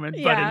exact moment,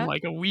 but in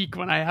like a week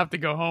when I have to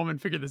go home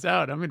and figure this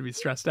out, I'm going to be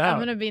stressed out. I'm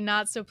going to be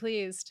not so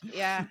pleased.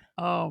 Yeah.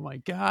 Oh my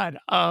God.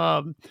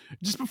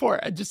 Just so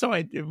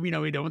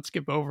we don't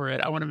skip over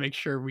it, I want to make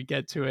sure we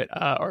get to it.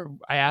 Or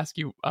I ask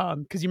you,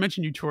 because you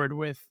mentioned you toured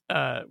with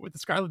the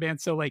Scarlet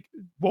Band. So like,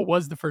 what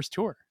was the first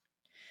tour?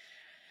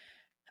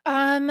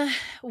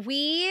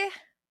 We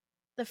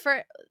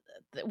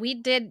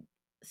did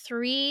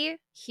 3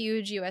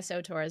 huge USO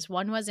tours.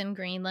 One was in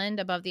Greenland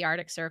above the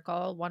Arctic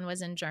Circle. One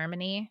was in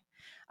Germany.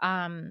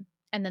 And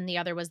then the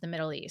other was the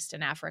Middle East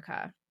and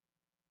Africa.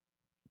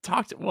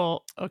 Talk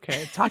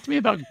to me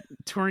about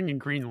touring in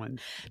Greenland.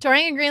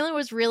 Touring in Greenland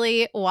was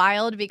really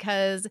wild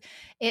because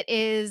it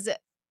is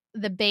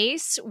the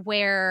base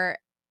where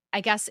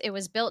I guess it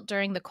was built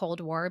during the Cold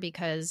War,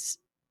 because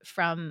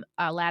from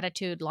a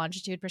latitude,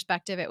 longitude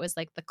perspective, it was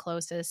like the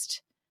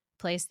closest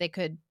place they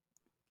could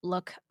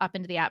look up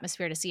into the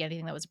atmosphere to see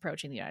anything that was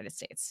approaching the United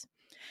States.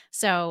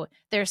 So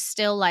there's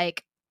still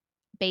like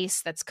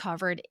base that's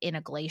covered in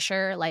a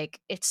glacier. Like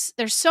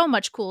there's so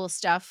much cool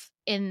stuff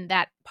in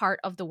that part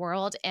of the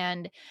world.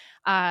 And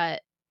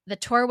the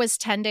tour was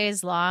 10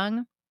 days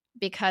long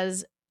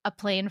because a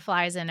plane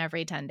flies in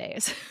every 10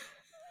 days.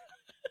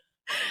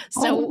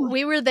 So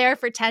we were there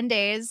for 10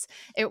 days.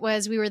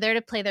 We were there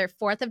to play their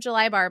 4th of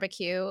July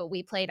barbecue.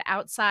 We played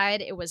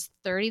outside. It was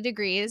 30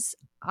 degrees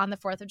on the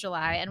 4th of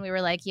July. And we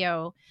were like,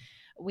 yo,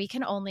 we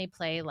can only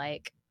play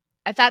like,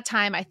 at that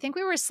time, I think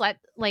we were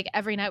like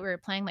every night we were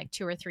playing like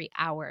 2 or 3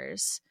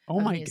 hours. Oh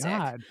my music.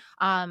 God.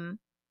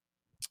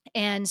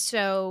 And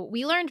so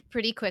we learned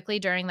pretty quickly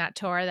during that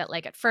tour that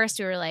like at first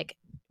we were like,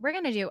 we're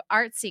going to do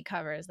artsy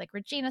covers like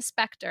Regina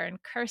Spektor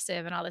and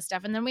Cursive and all this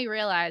stuff. And then we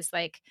realized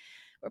like,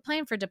 we're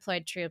playing for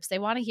deployed troops. They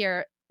want to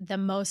hear the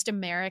most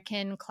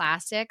American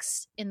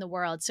classics in the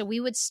world. So we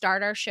would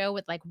start our show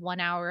with like 1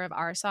 hour of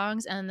our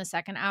songs, and then the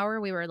second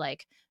hour we were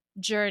like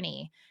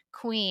Journey,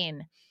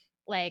 Queen,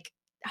 like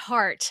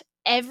Heart,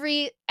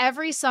 every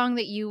song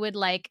that you would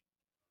like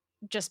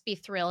just be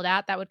thrilled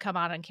at that would come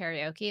on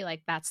karaoke.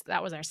 Like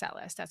that was our set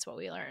list. That's what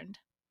we learned.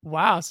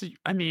 Wow. So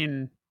I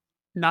mean,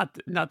 not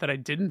that I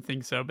didn't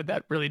think so, but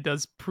that really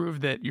does prove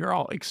that you're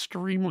all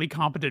extremely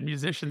competent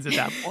musicians at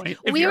that point.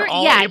 If we you're were,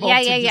 all yeah, able yeah,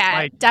 to yeah, just, yeah,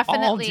 like,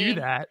 definitely all do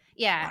that.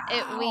 Yeah,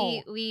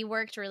 Wow. we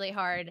worked really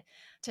hard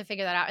to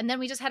figure that out, and then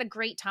we just had a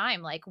great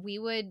time. Like we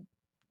would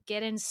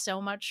get in so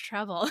much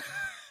trouble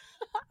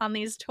on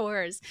these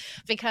tours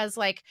because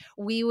like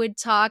we would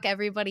talk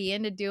everybody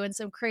into doing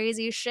some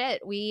crazy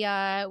shit. We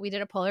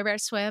did a polar bear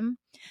swim.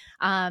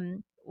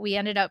 We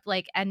ended up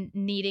like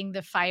needing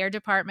the fire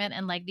department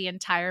and like the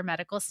entire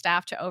medical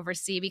staff to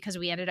oversee because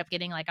we ended up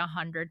getting like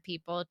 100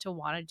 people to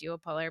want to do a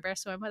polar bear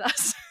swim with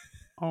us.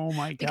 Oh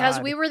my God. Because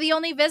we were the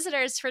only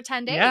visitors for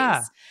 10 days.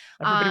 Yeah.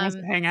 Everybody wants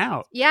to hang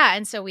out. Yeah.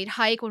 And so we'd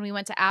hike when we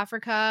went to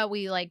Africa.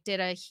 We like did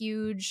a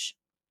huge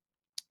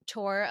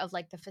tour of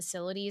like the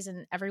facilities,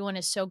 and everyone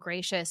is so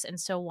gracious and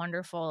so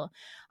wonderful.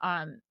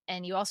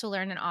 And you also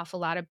learn an awful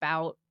lot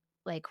about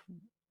like,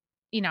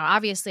 you know,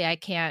 obviously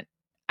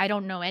I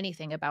don't know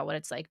anything about what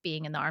it's like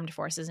being in the armed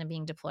forces and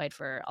being deployed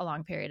for a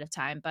long period of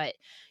time, but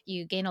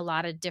you gain a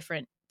lot of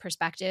different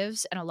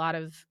perspectives and a lot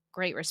of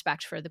great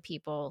respect for the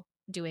people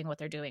doing what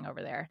they're doing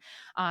over there.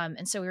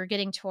 And so we were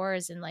getting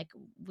tours, and like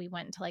we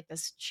went into like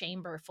this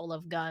chamber full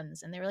of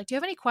guns, and they were like, do you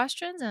have any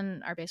questions?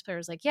 And our bass player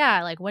was like,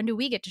 yeah, like when do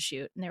we get to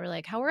shoot? And they were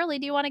like, how early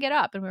do you want to get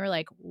up? And we were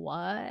like,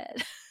 what?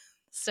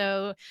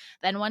 So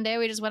then one day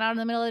we just went out in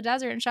the middle of the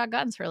desert and shot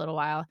guns for a little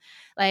while.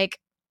 Like,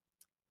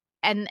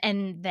 and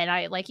then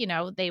I like, you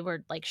know, they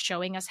were like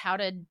showing us how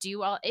to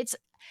do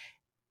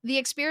the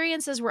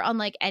experiences were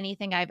unlike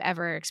anything I've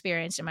ever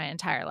experienced in my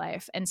entire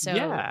life. And so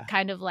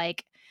kind of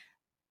like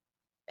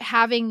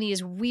having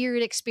these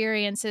weird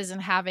experiences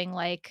and having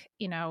like,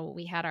 you know,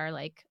 we had our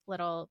like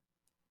little,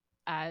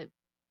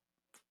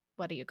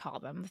 what do you call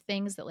them?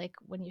 Things that like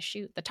when you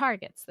shoot the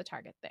target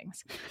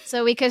things.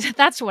 So we could,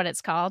 that's what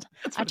it's called.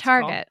 A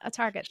target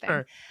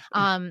Sure.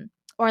 thing.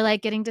 Or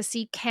like getting to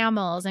see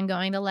camels and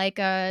going to like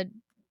a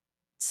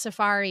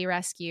safari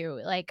rescue,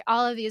 like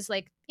all of these,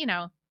 like, you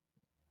know,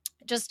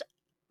 just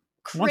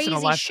crazy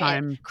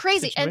shit.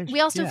 Crazy. Situation. And we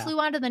also flew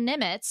onto the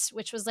Nimitz,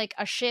 which was like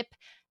a ship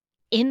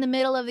in the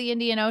middle of the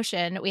Indian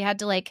Ocean. We had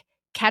to like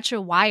catch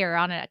a wire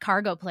on a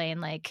cargo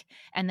plane, like,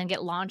 and then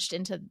get launched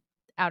into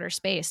outer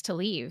space to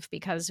leave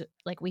because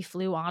like we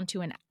flew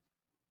onto a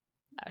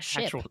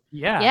ship.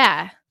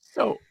 Yeah.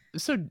 So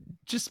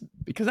just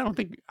because I don't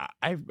think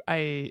I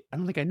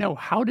don't think I know,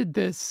 how did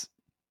this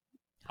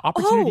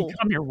opportunity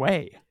come your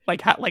way?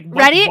 Like how, like what,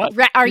 ready?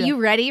 Are you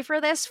ready for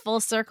this full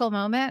circle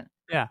moment?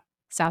 Yeah.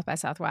 South by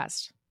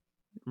Southwest.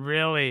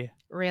 Really?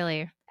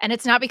 And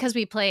it's not because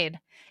we played.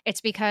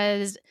 It's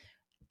because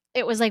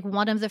it was like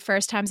one of the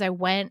first times I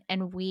went,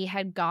 and we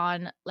had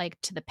gone like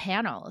to the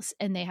panels,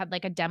 and they had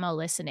like a demo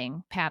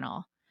listening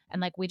panel,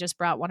 and like we just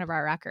brought one of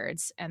our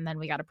records, and then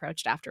we got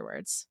approached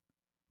afterwards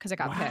because it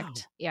got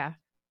picked. Yeah.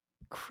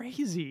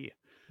 Crazy,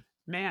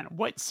 man.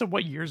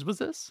 What years was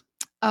this?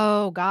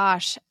 Oh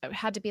gosh, it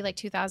had to be like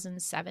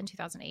 2007,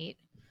 2008.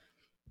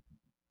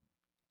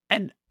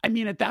 And I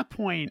mean, at that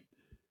point,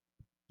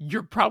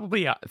 you're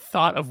probably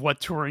thought of what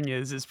touring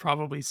is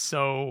probably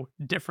so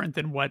different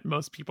than what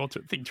most people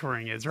think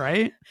touring is,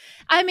 right?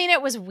 I mean,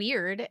 it was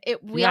weird.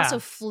 We also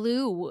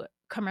flew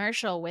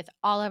commercial with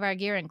all of our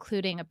gear,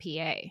 including a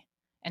PA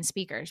and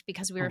speakers,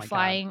 because we were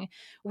flying.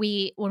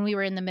 When we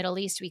were in the Middle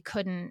East, we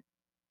couldn't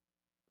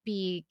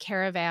be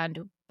caravanned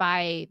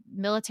by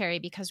military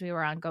because we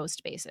were on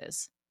ghost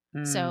bases.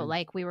 So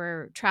like we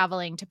were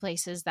traveling to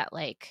places that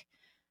like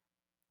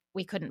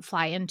we couldn't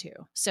fly into.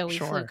 So we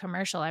flew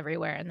commercial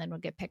everywhere and then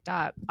would get picked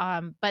up.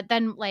 But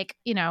then like,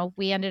 you know,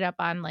 we ended up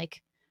on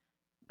like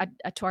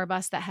a tour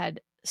bus that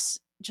had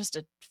just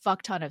a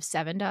fuck ton of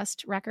Seven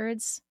Dust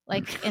records,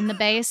 like in the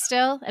bay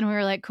still. And we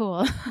were like,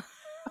 cool.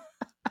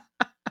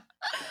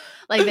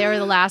 Like they were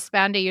the last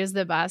band to use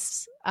the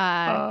bus.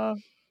 Like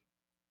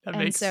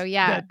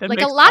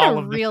a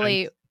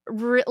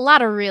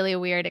lot of really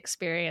weird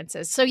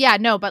experiences. So yeah,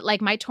 no, but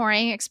like my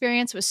touring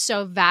experience was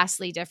so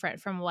vastly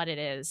different from what it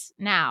is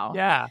now.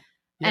 Yeah.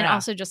 And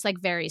also just like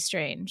very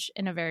strange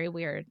in a very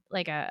weird,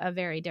 like a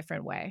very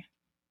different way.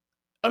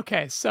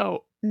 Okay.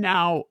 So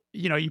now,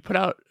 you know, you put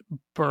out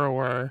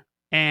Burrower,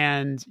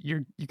 and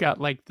you got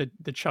like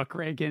the Chuck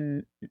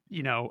Reagan,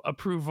 you know,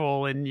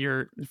 approval, and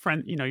your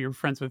friend, you know, you're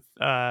friends with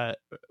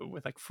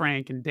like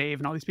Frank and Dave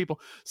and all these people.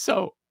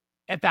 So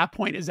at that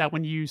point, is that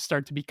when you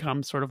start to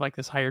become sort of like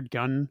this hired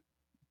gun?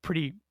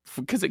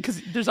 Because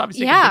there's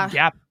obviously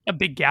a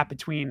big gap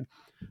between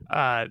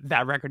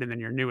that record and then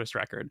your newest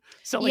record.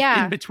 So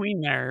like in between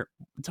there,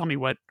 tell me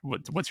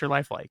what's your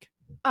life like?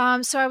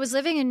 So I was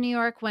living in New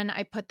York when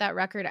I put that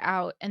record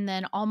out, and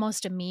then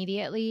almost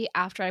immediately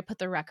after I put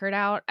the record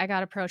out, I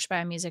got approached by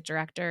a music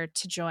director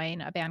to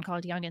join a band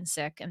called Young and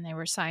Sick, and they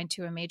were signed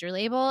to a major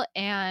label,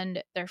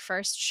 and their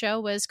first show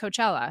was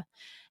Coachella.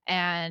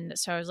 And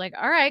so I was like,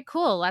 all right,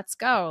 cool, let's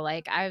go.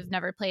 Like, I've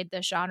never played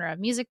this genre of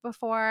music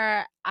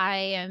before. I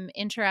am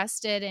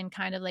interested in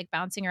kind of like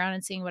bouncing around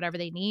and seeing whatever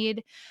they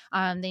need.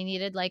 They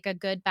needed like a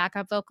good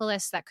backup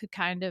vocalist that could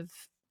kind of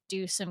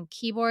do some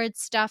keyboard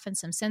stuff and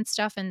some synth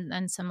stuff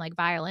and some like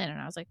violin.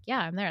 And I was like, yeah,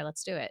 I'm there.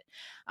 Let's do it.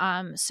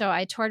 So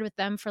I toured with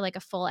them for like a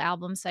full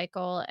album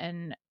cycle.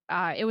 And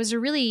it was a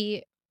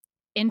really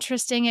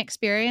interesting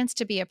experience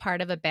to be a part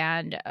of a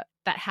band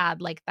that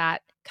had like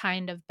that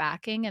kind of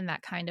backing and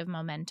that kind of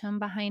momentum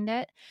behind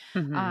it.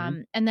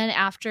 Mm-hmm. And then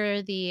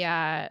after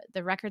the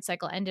record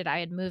cycle ended, I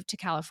had moved to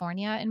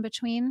California in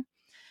between.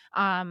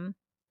 And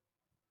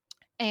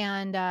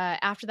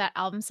after that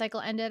album cycle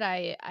ended,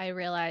 I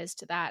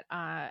realized that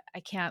I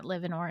can't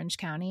live in Orange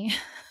County.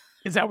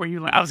 Is that where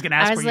you? I was going to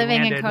ask I was where you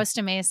living in landed.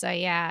 Costa Mesa,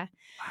 yeah.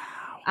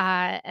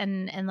 Wow.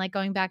 And like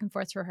going back and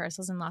forth to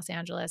rehearsals in Los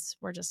Angeles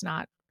were just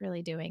not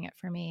really doing it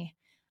for me.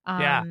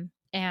 Yeah.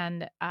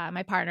 And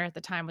my partner at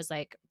the time was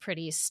like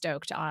pretty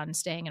stoked on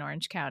staying in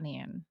Orange County.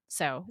 And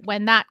so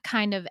when that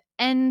kind of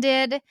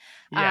ended,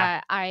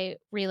 Yeah. I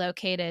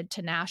relocated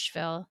to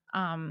Nashville.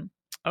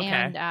 Okay.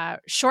 And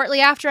shortly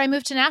after I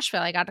moved to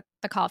Nashville, I got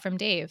the call from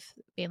Dave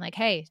being like,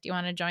 hey, do you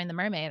want to join the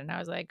Mermaid? And I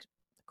was like,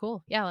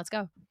 cool. Yeah, let's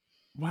go.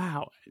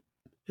 Wow.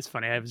 It's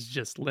funny. I was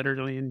just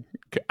literally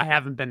I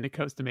haven't been to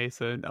Costa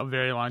Mesa in a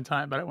very long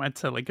time, but I went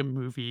to like a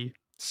movie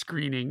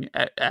screening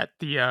at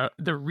the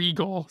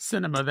Regal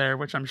Cinema there,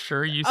 which I'm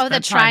sure you Oh,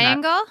 the spent time at.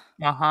 Triangle?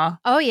 Uh-huh.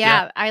 Oh,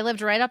 yeah. I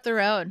lived right up the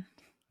road.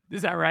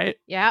 Is that right?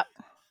 Yep.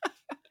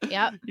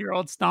 Yep. Your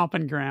old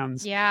stomping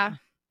grounds. Yeah.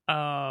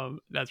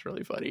 That's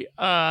really funny.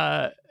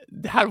 How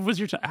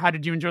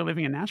did you enjoy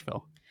living in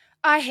Nashville?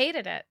 I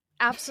hated it.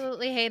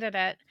 Absolutely hated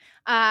it.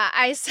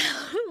 I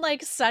sound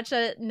like such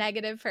a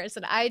negative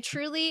person. I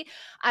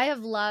have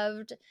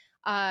loved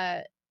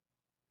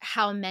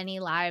how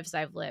many lives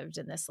I've lived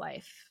in this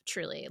life.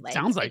 Truly. Like,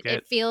 Sounds like it.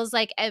 It feels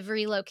like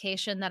every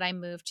location that I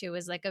moved to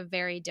is like a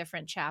very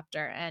different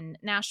chapter. And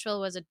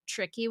Nashville was a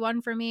tricky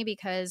one for me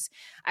because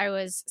I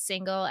was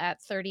single at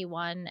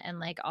 31 and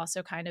like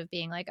also kind of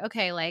being like,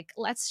 okay, like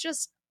let's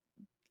just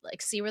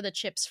like see where the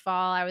chips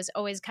fall. I was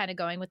always kind of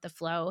going with the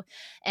flow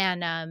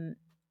and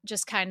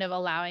just kind of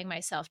allowing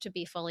myself to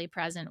be fully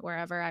present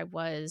wherever I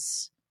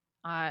was.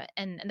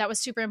 And that was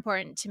super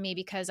important to me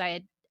because I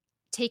had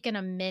taken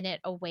a minute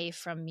away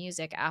from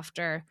music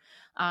after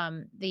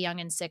the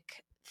Young and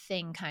Sick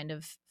thing kind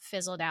of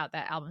fizzled out.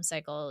 That album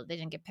cycle, they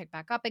didn't get picked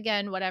back up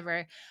again,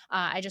 whatever.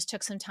 I just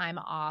took some time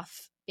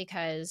off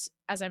because,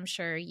 as I'm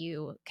sure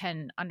you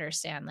can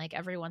understand, like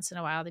every once in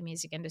a while the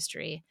music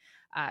industry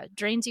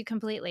drains you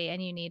completely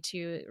and you need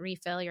to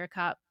refill your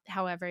cup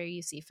however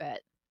you see fit.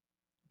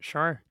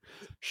 Sure.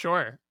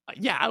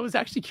 Yeah, I was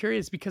actually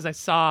curious because I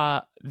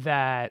saw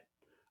that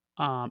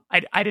I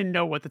didn't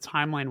know what the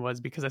timeline was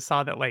because I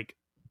saw that like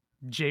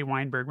Jay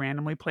Weinberg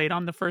randomly played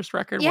on the first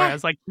record, Yeah.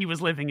 whereas like he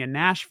was living in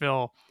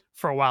Nashville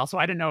for a while. So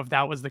I didn't know if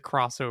that was the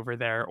crossover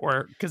there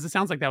or because it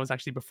sounds like that was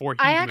actually before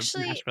he moved to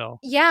Nashville.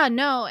 Yeah,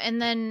 no.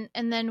 And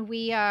then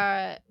we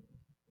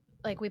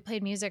like we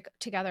played music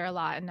together a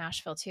lot in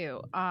Nashville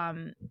too.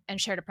 And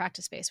shared a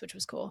practice space, which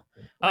was cool.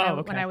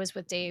 When I was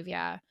with Dave,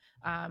 yeah.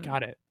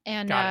 Got it.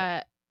 And Got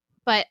it.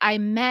 but I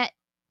met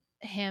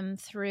him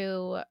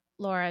through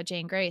Laura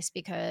Jane Grace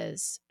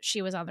because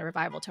she was on the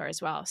Revival tour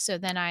as well. So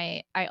then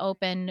I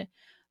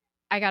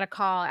got a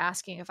call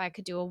asking if I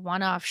could do a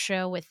one-off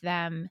show with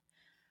them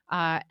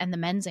and the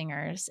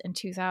Menzingers in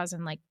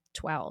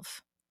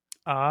 2012.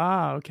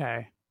 Ah,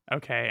 okay.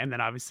 And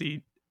then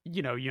obviously,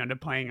 you end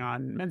up playing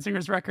on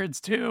Menzinger's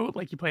records too.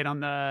 Like you played on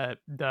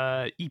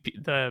the EP,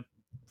 the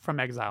From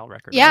Exile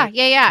record. Yeah, right?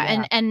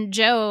 yeah. And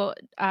Joe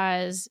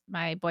is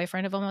my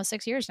boyfriend of almost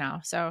 6 years now.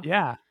 So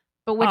yeah.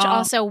 But which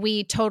also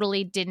we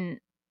totally didn't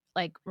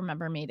like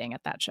remember meeting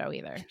at that show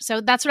either. So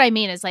that's what I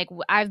mean is like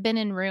I've been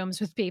in rooms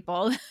with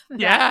people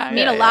that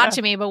mean a lot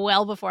to me, but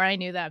well before I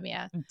knew them.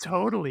 Yeah.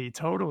 Totally.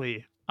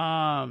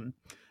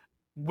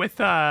 With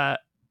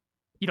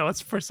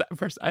let's first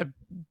I'd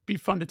be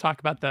fun to talk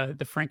about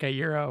the Frank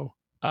Iero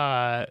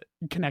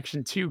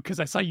connection too, because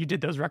I saw you did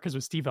those records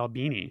with Steve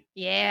Albini.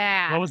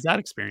 Yeah. What was that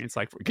experience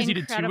like? Because you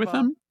did two with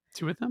them?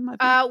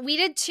 I think? We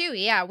did two.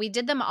 Yeah. We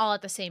did them all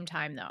at the same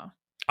time though.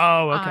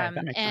 Oh, okay.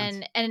 That makes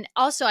sense. And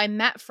also I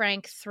met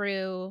Frank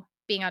through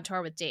being on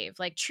tour with Dave.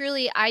 Like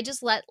truly, I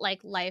just let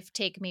like life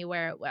take me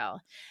where it will.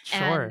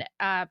 Sure.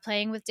 And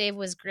playing with Dave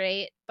was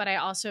great, but I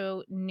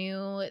also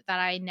knew that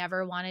I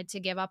never wanted to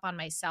give up on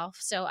myself.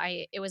 So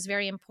it was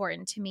very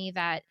important to me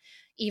that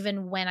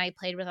even when I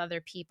played with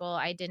other people,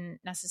 I didn't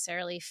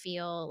necessarily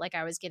feel like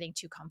I was getting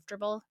too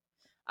comfortable.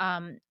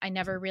 I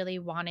never really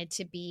wanted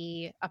to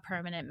be a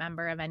permanent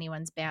member of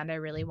anyone's band. I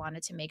really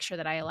wanted to make sure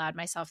that I allowed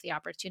myself the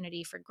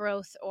opportunity for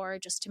growth or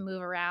just to move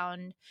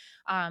around.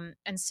 And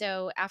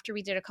so after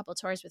we did a couple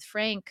tours with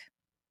Frank,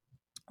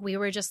 we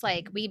were just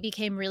like, we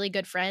became really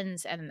good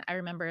friends. And I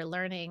remember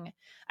learning,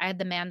 I had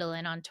the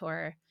mandolin on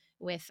tour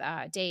with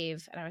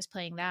Dave, and I was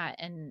playing that.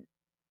 And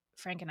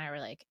Frank and I were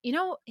like,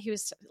 he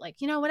was like,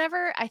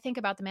 whenever I think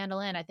about the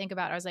mandolin, I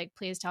was like,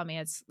 please tell me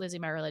it's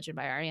Losing My Religion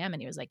by REM.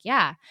 And he was like,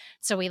 yeah.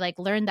 So we like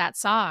learned that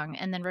song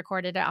and then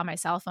recorded it on my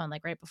cell phone,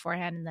 like right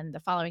beforehand. And then the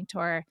following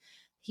tour,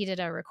 he did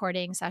a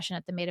recording session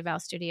at the Maida Vale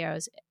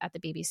Studios at the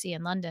BBC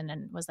in London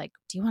and was like,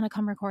 do you want to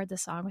come record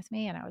this song with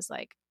me? And I was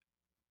like,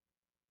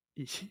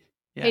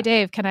 hey,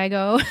 Dave, can I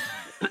go?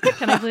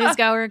 Can I please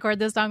go record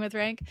this song with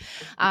Frank?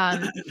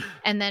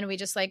 And then we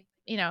just like,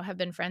 have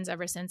been friends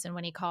ever since. And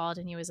when he called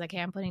and he was like, hey,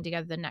 I'm putting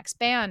together the next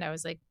band, I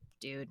was like,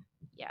 dude,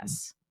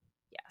 yes.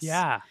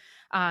 Yeah.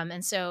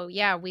 And so,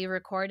 yeah, we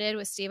recorded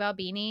with Steve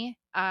Albini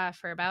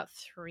for about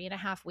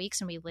 3.5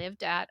 weeks, and we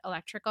lived at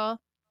Electrical.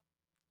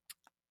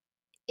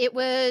 It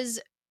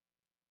was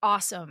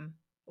awesome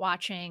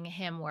watching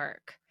him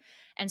work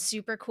and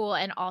super cool.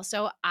 And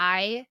also,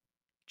 I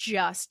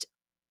just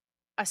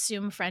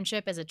assume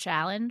friendship as a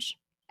challenge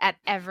at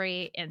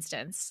every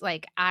instance.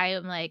 Like, I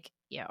am like,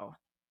 I'm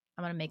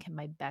going to make him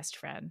my best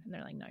friend. And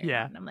they're like, no, you're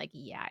not. And I'm like,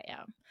 yeah, I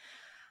am.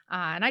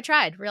 And I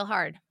tried real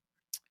hard.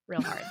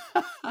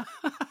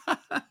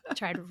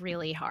 Tried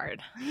really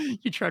hard.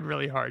 You tried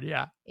really hard.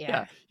 Yeah.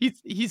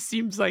 He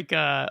seems like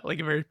a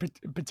very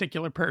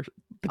particular person.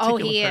 Oh,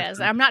 he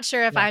is. I'm not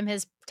sure if I'm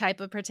his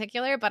type of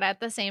particular, but at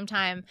the same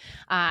time,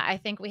 I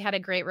think we had a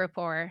great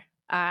rapport.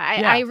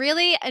 I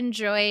really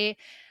enjoy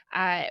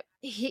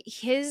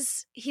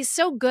he's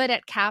so good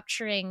at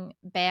capturing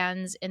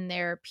bands in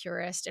their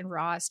purest and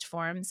rawest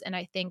forms, and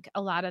I think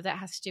a lot of that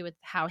has to do with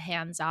how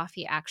hands-off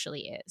he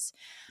actually is.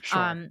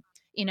 Sure.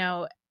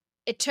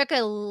 It took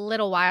a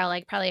little while,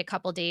 like probably a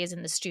couple days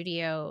in the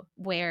studio,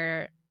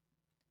 where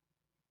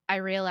I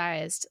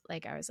realized,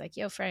 like, I was like,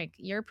 yo, Frank,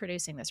 you're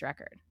producing this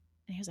record.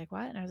 And he was like,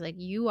 what? And I was like,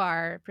 you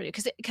are,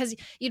 because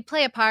you'd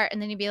play a part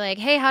and then you'd be like,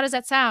 hey, how does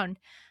that sound?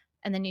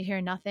 And then you'd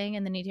hear nothing,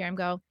 and then you'd hear him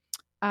go,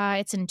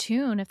 it's in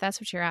tune, if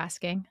that's what you're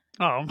asking.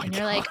 Oh my God. And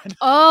you're like,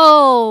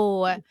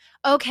 oh,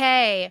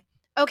 okay.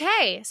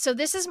 So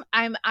this is,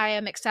 I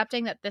am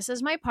accepting that this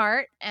is my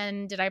part.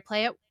 And did I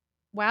play it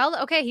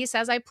well? Okay. He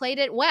says I played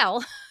it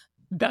well.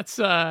 That's,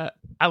 I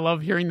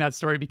love hearing that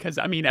story because,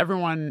 I mean,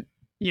 everyone,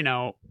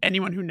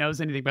 anyone who knows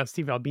anything about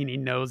Steve Albini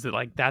knows that,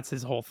 like, that's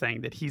his whole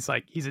thing, that he's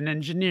an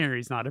engineer.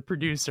 He's not a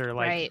producer,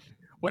 like, right.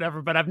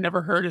 Whatever. But I've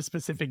never heard a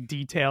specific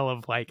detail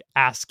of, like,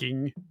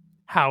 asking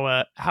how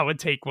a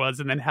take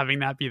was and then having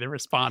that be the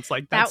response.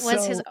 Like, that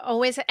was his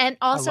always. And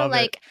also,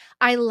 like,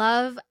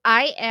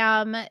 I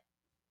am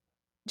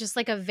just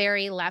like a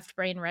very left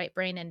brain, right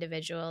brain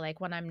individual. Like,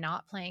 when I'm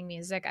not playing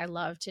music, I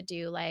love to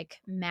do like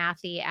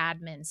mathy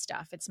admin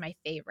stuff. It's my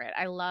favorite.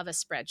 I love a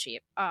spreadsheet.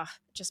 Oh,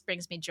 it just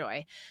brings me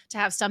joy to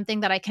have something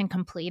that I can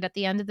complete at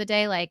the end of the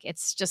day. Like,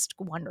 it's just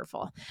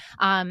wonderful.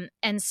 And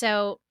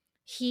so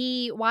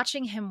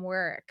watching him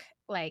work,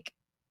 like,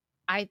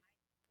 I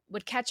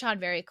would catch on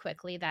very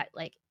quickly that,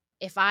 like,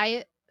 if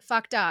I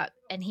fucked up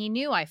and he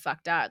knew I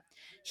fucked up,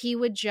 he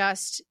would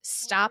just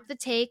stop the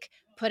take,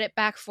 put it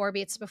back 4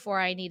 beats before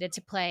I needed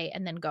to play,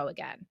 and then go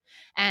again.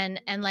 And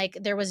like,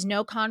 there was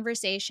no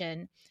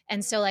conversation.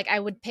 And so, like, I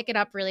would pick it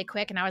up really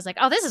quick and I was like,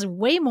 oh, this is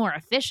way more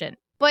efficient.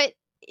 But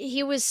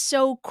he was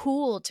so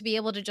cool to be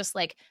able to just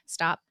like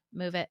stop,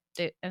 move it,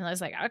 do. And I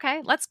was like,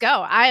 okay, let's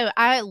go.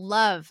 I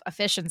love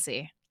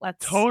efficiency.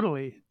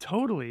 Totally.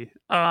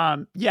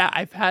 Yeah,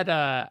 I've had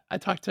I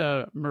talked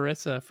to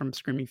Marissa from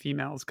Screaming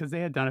Females because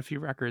they had done a few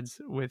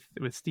records with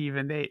Steve,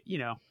 and they,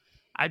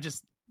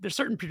 there's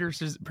certain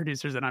producers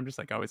that I'm just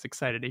like always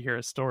excited to hear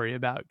a story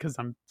about because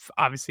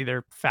obviously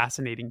they're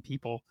fascinating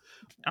people.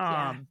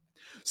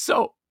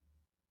 So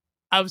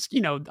I was,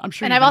 I'm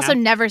sure. And I've also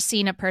never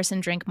seen a person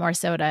drink more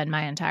soda in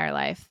my entire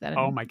life than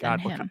oh my God,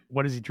 him.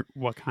 What does he?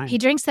 What kind? He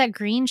drinks that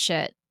green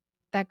shit,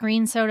 that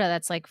green soda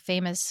that's like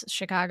famous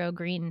Chicago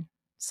green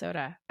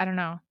soda. I don't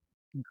know.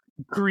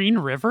 Green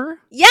River?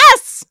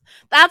 Yes,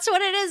 that's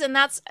what it is. And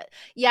that's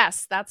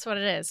what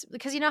it is.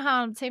 Because you know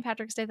how on St.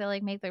 Patrick's Day they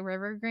like make the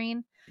river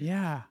green?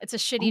 Yeah. It's a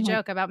shitty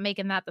joke about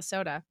making that the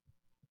soda.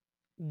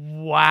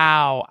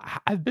 Wow.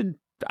 I've been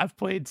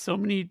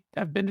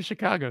to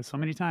Chicago so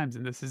many times,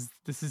 and this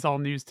is all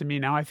news to me.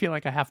 Now I feel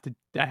like I have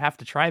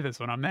to try this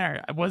when I'm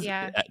there.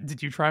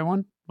 Did you try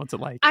one? What's it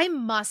like? I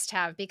must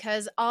have,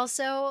 because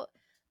also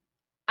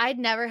I'd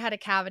never had a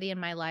cavity in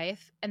my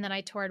life, and then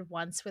I toured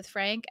once with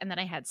Frank, and then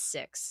I had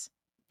 6.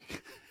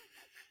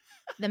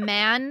 The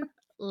man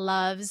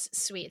loves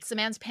sweets. The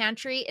man's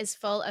pantry is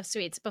full of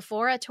sweets.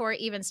 Before a tour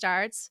even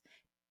starts,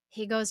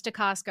 he goes to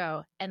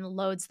Costco and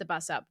loads the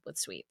bus up with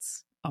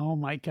sweets. Oh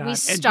my God. We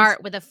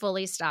start with a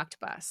fully stocked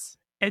bus.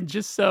 And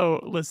just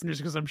so listeners,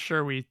 because I'm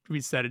sure we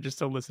said it, just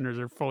so listeners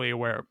are fully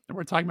aware,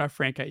 we're talking about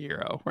Frank at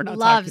Euro. We're not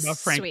talking about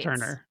Frank sweets.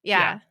 Turner.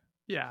 Yeah.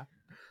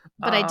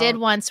 But I did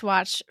once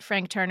watch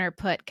Frank Turner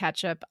put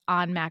ketchup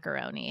on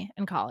macaroni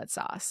and call it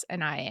sauce,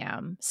 and I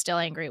am still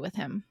angry with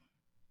him.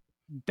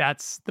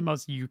 That's the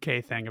most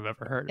UK thing I've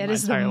ever heard. It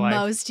is the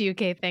most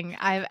UK thing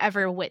I've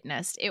ever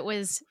witnessed. It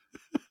was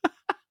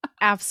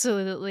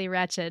absolutely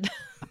wretched.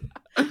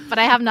 But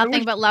I have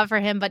nothing but love for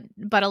him,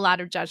 but a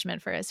lot of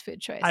judgment for his food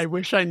choice. I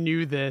wish I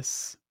knew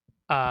this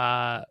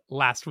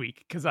last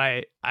week, because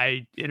I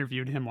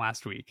interviewed him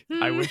last week.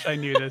 I wish I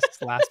knew this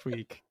last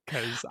week,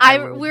 because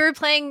we were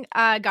playing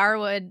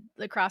Garwood,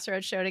 the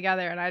Crossroads show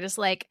together, and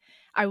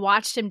I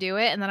watched him do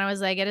it, and then I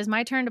was like, it is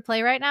my turn to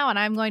play right now, and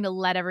I'm going to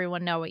let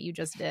everyone know what you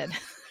just did.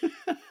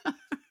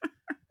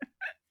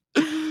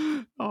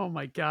 Oh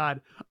my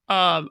God.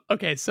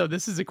 Okay, so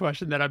this is a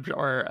question that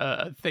or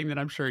a thing that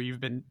I'm sure you've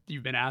been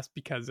asked,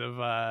 because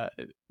of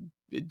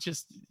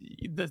just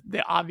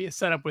the obvious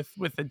setup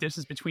with the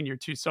distance between your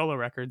two solo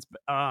records.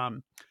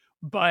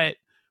 But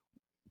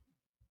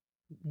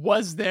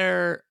was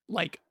there,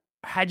 like,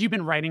 had you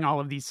been writing all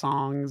of these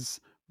songs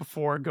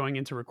before going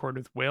into record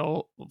with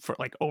Will for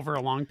like over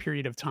a long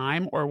period of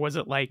time, or was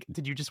it like,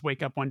 did you just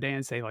wake up one day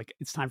and say like,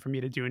 it's time for me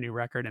to do a new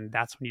record, and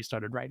that's when you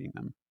started writing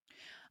them?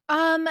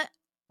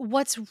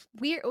 What's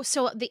weird,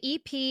 so the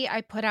EP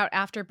I put out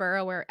after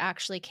Burrower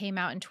actually came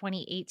out in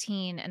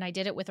 2018, and I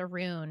did it with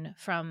Arun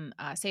from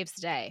Saves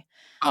the Day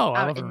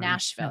out in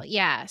Nashville.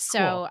 Yeah. So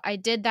cool. I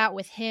did that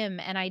with him,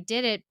 and I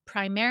did it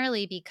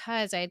primarily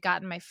because I had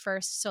gotten my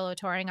first solo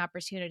touring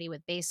opportunity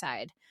with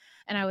Bayside,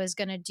 and I was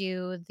going to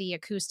do the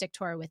acoustic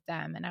tour with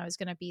them, and I was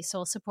going to be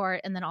sole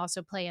support and then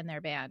also play in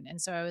their band.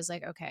 And so I was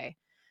like, okay,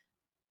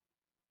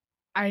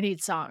 I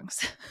need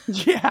songs.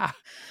 Yeah.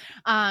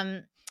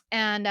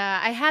 And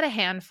I had a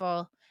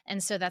handful,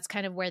 and so that's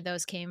kind of where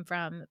those came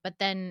from. But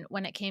then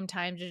when it came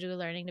time to do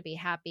Learning to Be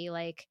Happy,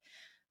 like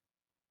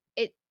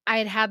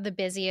I had the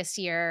busiest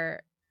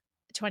year.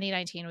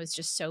 2019 was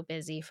just so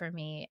busy for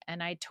me,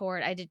 and I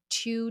did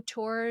 2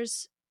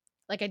 tours.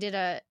 Like I did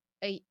a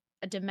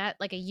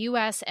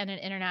US and an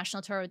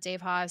international tour with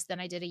Dave Hawes. Then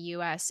I did a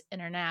US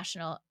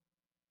international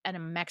and a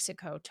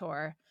Mexico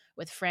tour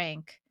with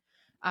Frank,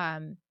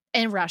 in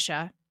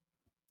Russia,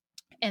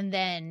 and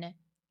then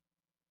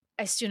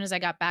as soon as I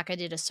got back, I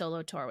did a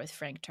solo tour with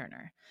Frank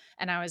Turner.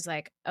 And I was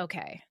like,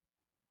 okay,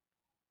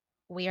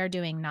 we are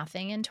doing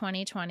nothing in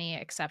 2020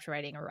 except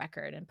writing a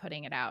record and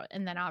putting it out.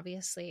 And then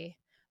obviously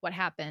what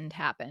happened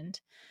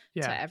to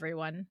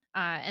everyone.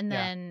 And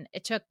then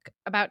it took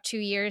about 2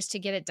 years to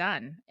get it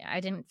done. I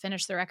didn't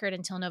finish the record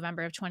until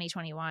November of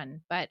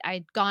 2021, but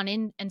I'd gone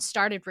in and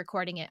started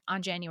recording it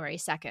on January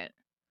 2nd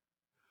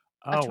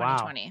of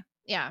 2020.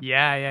 Wow.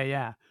 Yeah.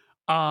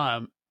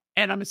 Yeah.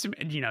 And I'm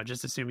assuming,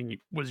 just assuming,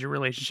 was your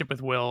relationship with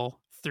Will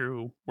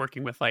through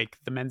working with like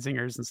the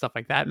Menzingers and stuff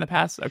like that in the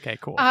past? Okay,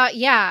 cool.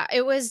 Yeah,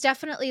 it was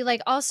definitely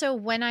like, also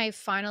when I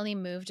finally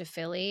moved to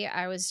Philly,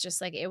 I was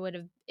just like, it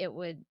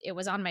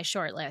was on my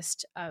short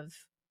list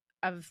of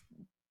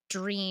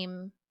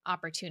dream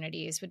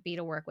opportunities would be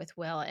to work with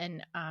Will.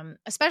 And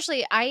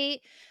especially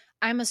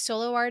I'm a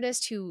solo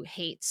artist who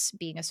hates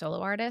being a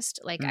solo artist.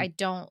 Like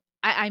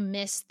I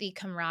miss the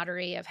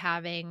camaraderie of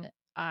having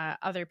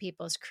other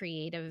people's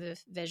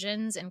creative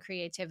visions and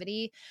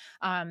creativity.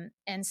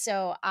 And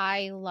so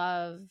I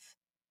love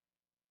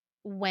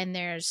when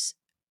there's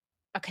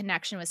a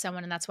connection with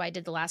someone. And that's why I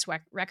did the last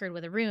record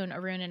with Arun.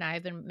 Arun and I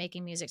have been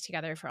making music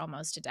together for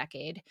almost a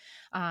decade,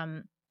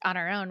 on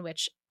our own,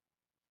 which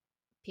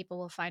people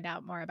will find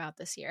out more about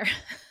this year.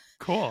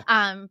 Cool.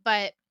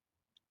 But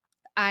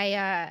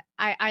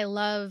I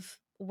love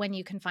when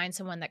you can find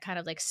someone that kind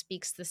of like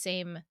speaks the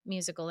same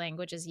musical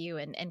language as you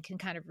and can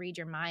kind of read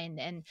your mind.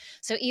 And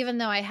so even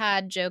though I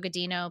had Joe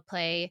Godino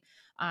play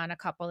on a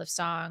couple of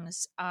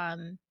songs,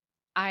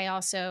 I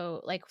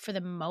also, like, for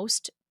the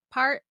most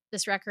part,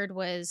 this record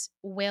was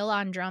Will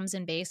on drums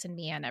and bass and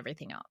me on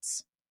everything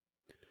else.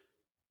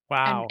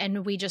 Wow.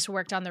 And we just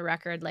worked on the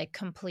record like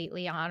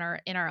completely in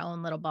our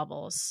own little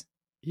bubbles.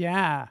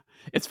 Yeah.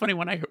 It's funny,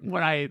 when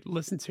I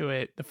listened to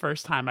it the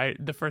first time,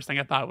 the first thing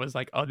I thought was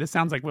like, oh, this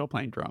sounds like Will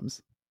playing drums.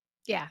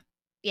 Yeah.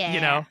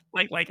 Yeah.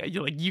 Like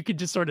you could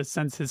just sort of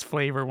sense his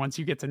flavor once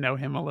you get to know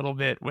him a little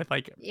bit with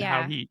like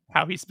how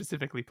he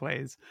specifically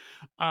plays.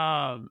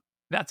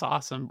 That's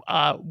awesome.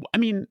 I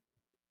mean,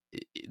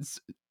 it's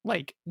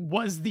like,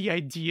 was the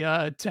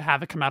idea to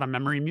have it come out on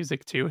Memory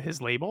Music too,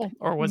 his label,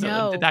 or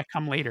did that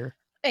come later?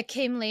 It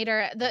came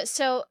later.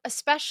 So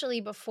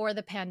especially before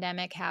the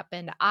pandemic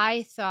happened,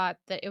 I thought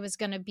that it was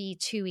going to be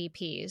 2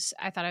 EPs.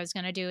 I thought I was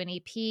going to do an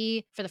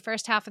EP for the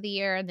first half of the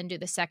year and then do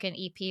the second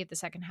EP at the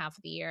second half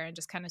of the year and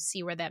just kind of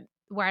see where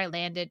I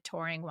landed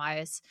touring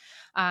wise.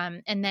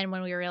 And then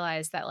when we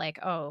realized that, like,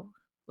 oh,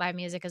 live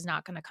music is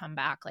not going to come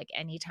back like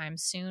anytime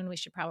soon, we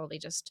should probably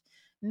just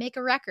make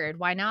a record.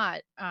 Why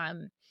not?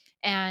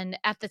 And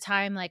at the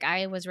time, like,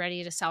 I was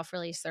ready to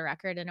self-release the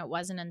record, and it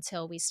wasn't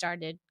until we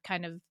started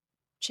kind of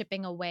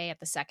chipping away at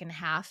the second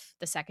half,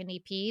 the second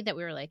EP, that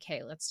we were like,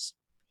 hey, let's,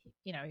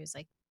 he was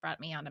like, brought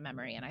me onto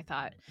Memory. And I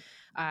thought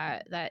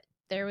that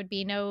there would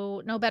be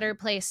no better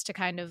place to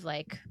kind of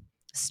like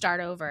start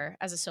over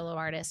as a solo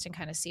artist and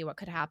kind of see what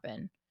could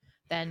happen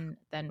than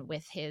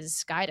with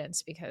his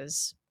guidance,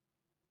 because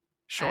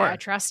sure, I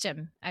trust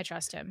him.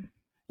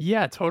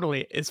 Yeah,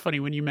 totally. It's funny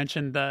when you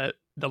mentioned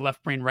the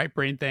left brain right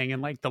brain thing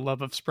and like the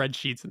love of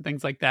spreadsheets and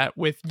things like that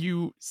with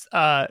you,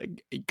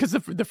 because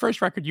the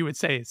first record you would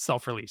say is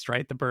self-released,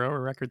 right? The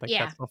Burrower record, like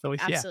Yeah, that's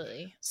self-released. Yeah.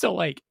 absolutely. So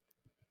like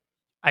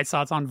I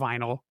saw it's on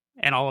vinyl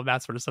and all of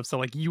that sort of stuff. So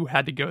like you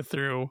had to go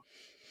through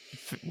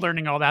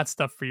learning all that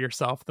stuff for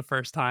yourself the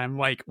first time.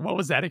 Like what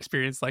was that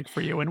experience like for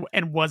you,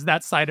 and was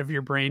that side of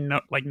your brain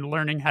like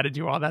learning how to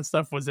do all that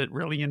stuff, was it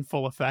really in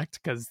full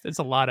effect? Because it's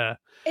a lot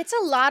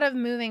of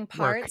moving work.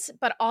 parts,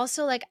 but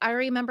also like I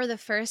remember the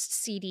first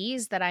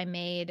CDs that I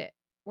made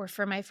were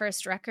for my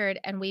first record,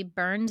 and we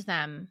burned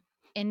them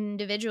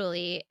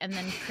individually and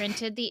then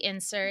printed the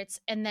inserts,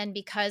 and then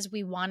because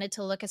we wanted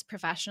to look as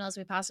professional as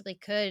we possibly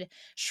could,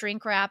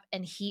 shrink wrap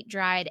and heat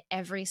dried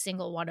every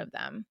single one of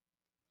them.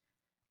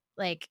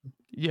 Like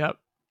Yep.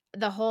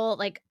 the whole,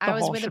 like The I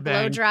was whole with a blow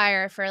shebang.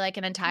 dryer for like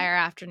an entire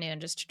afternoon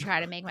just to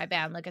try to make my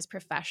band look as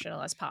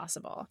professional as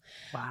possible.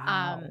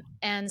 Wow.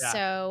 And Yeah.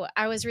 so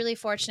I was really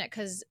fortunate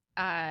because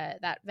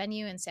that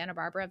venue in Santa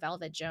Barbara,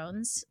 Velvet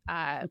Jones,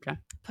 Okay.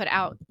 put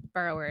out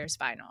Burrower's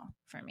vinyl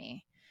for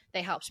me.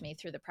 They helped me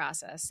through the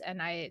process,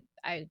 and I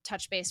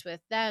touched base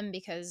with them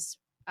because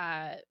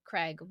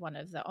Craig, one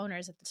of the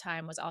owners at the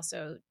time, was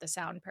also the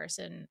sound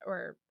person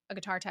or a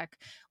guitar tech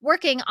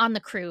working on the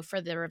crew for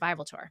the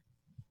revival tour.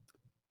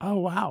 Oh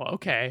wow.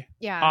 Okay.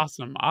 Yeah.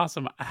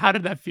 Awesome. How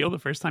did that feel the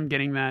first time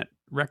getting that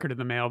record in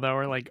the mail though,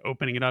 or like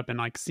opening it up and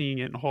like seeing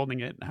it and holding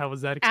it? How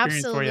was that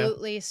experience for you?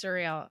 Absolutely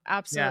surreal. Yeah.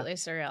 Absolutely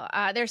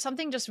surreal. There's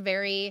something just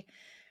very,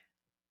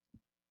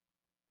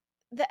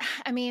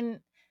 I mean,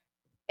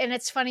 and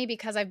it's funny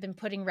because I've been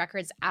putting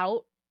records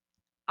out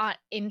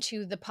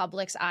into the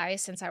public's eye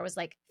since I was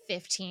like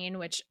 15,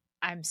 which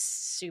I'm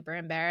super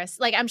embarrassed.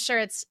 Like I'm sure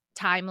it's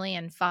timely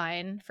and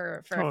fine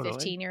for a Totally.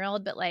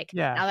 15-year-old, but like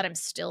Yeah. now that I'm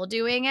still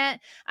doing it,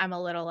 I'm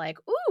a little like,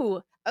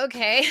 ooh,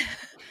 okay.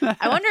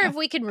 I wonder if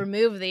we can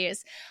remove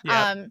these.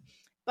 Yep.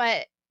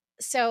 But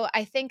so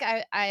I think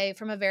I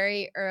from a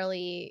very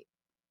early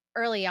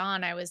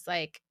on, I was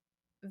like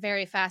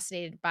very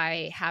fascinated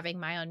by having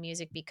my own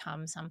music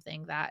become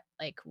something that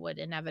like would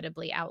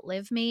inevitably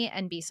outlive me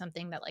and be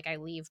something that like I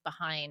leave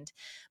behind.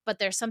 But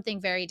there's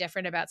something very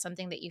different about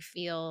something that you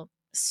feel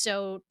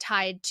so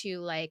tied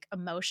to like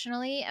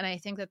emotionally. And I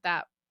think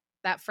that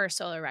first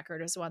solo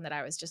record was one that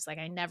I was just like,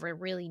 I never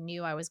really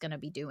knew I was going to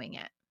be doing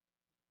it.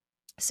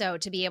 So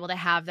to be able to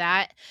have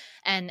that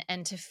and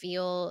to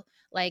feel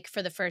like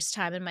for the first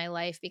time in my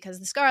life, because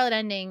the Scarlet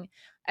Ending,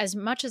 as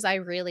much as I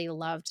really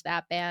loved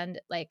that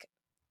band, like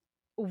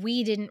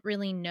we didn't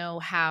really know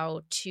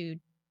how to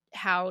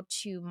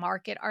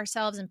market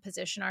ourselves and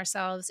position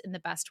ourselves in the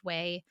best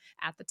way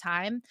at the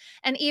time.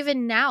 And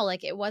even now,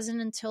 like it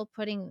wasn't until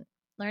putting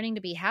Learning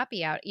to Be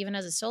Happy out, even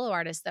as a solo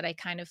artist, that I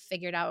kind of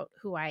figured out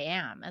who I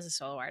am as a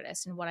solo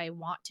artist and what I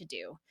want to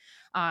do.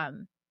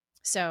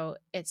 So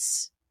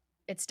it's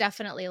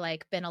definitely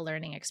like been a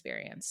learning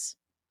experience.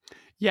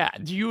 Yeah.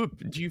 Do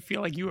you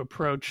feel like you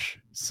approach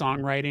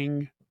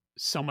songwriting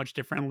so much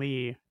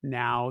differently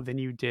now than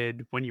you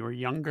did when you were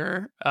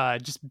younger?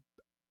 Just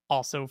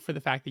also for the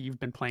fact that you've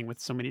been playing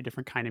with so many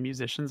different kind of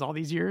musicians all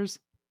these years.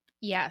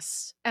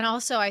 Yes. And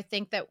also I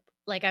think that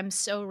like I'm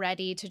so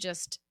ready to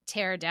just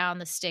tear down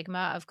the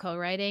stigma of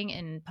co-writing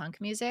in punk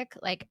music.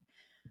 Like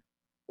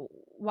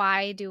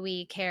why do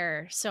we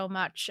care so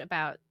much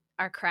about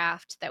our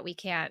craft that we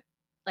can't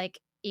like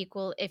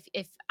equal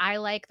if I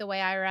like the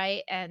way I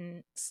write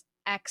and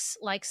X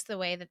likes the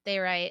way that they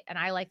write and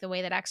I like the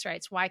way that X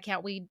writes, why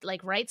can't we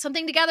like write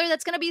something together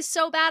that's going to be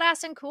so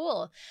badass and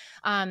cool?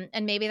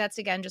 And maybe that's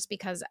again just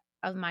because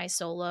of my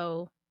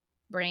solo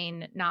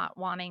brain not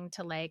wanting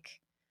to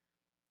like,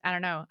 I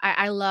don't know.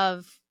 I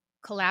love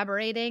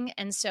collaborating,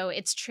 and so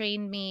it's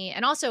trained me.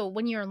 And also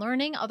when you're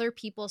learning other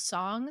people's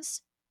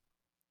songs,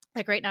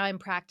 like right now I'm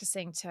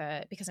practicing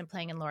because I'm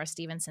playing in Laura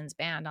Stevenson's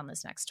band on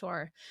this next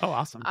tour. Oh,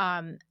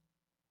 awesome.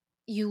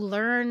 You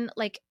learn,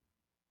 like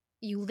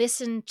you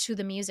listen to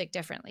the music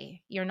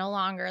differently. You're no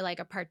longer like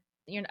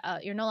you're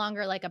no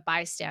longer like a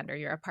bystander,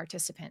 you're a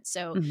participant.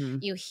 So Mm-hmm.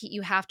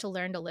 you have to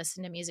learn to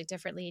listen to music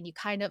differently, and you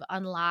kind of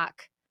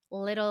unlock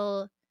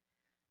little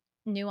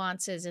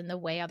nuances in the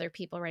way other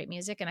people write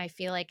music. And I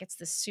feel like it's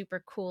this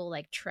super cool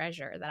like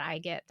treasure that I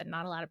get that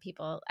not a lot of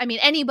people, I mean,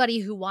 anybody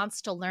who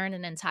wants to learn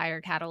an entire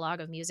catalog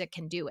of music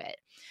can do it,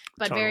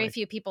 but Totally. very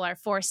few people are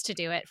forced to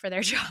do it for their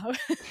job.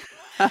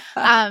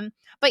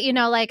 But you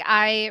know, like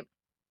I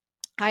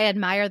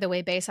admire the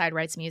way Bayside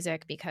writes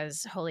music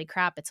because holy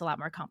crap, it's a lot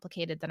more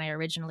complicated than I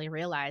originally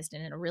realized,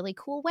 and in a really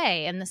cool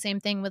way. And the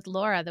same thing with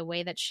Laura, the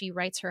way that she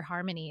writes her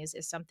harmonies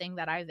is something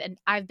that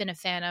I've been a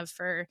fan of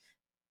for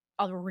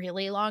a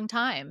really long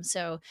time.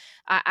 So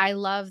I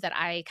love that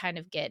I kind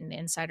of get an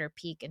insider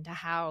peek into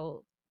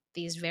how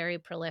these very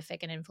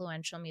prolific and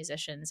influential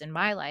musicians in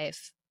my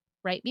life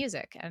write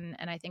music. And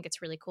I think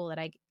it's really cool that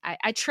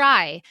I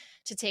try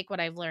to take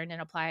what I've learned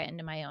and apply it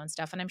into my own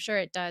stuff. And I'm sure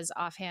it does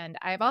offhand.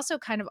 I've also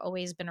kind of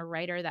always been a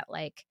writer that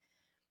like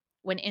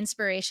when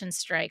inspiration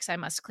strikes, I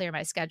must clear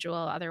my schedule.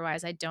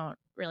 Otherwise I don't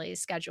really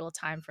schedule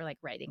time for like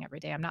writing every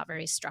day. I'm not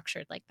very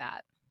structured like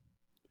that.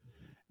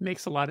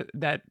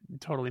 That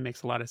totally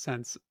makes a lot of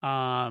sense.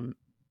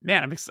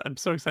 Man, I'm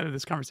so excited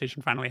this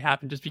conversation finally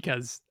happened, just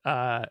because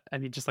I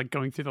mean, just like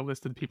going through the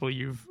list of the people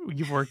you've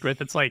worked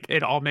with, it's like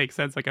it all makes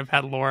sense. Like I've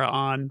had Laura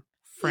on,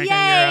 Frank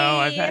Ongaro,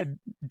 I've had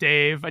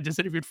Dave, I just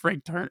interviewed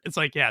Frank Turner. It's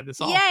like, yeah, it's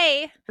all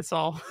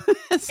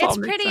it's all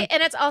pretty sense.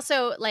 And it's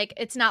also like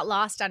it's not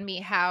lost on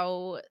me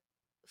how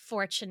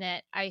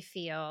fortunate I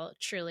feel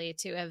truly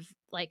to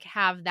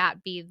have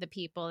that be the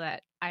people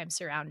that I'm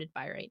surrounded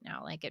by right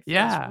now. Like it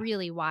feels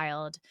really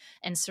wild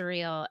and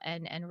surreal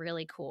and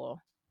really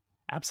cool.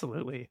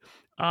 Absolutely.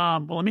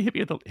 Well, let me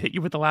hit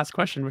you with the last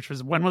question, which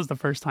was, when was the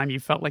first time you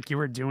felt like you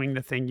were doing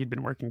the thing you'd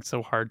been working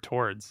so hard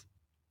towards?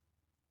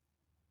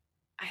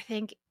 I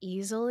think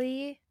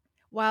easily.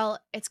 Well,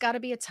 it's got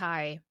to be a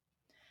tie.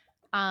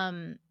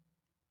 I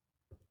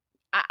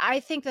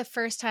think the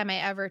first time I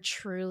ever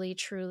truly,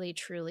 truly,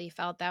 truly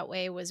felt that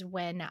way was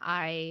when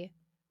I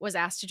was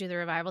asked to do the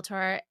Revival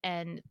Tour.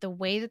 And the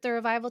way that the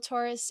Revival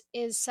Tour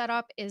is set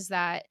up is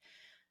that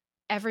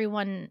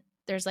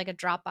there's like a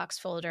Dropbox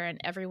folder, and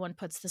everyone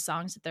puts the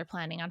songs that they're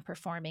planning on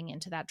performing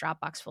into that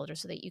Dropbox folder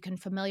so that you can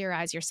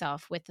familiarize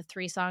yourself with the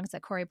 3 songs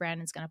that Corey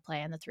Brandon's going to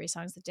play, and the 3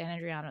 songs that Dan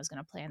Adriano is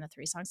going to play, and the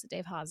 3 songs that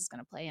Dave Hawes is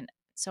going to play, and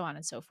so on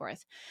and so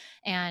forth.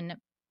 And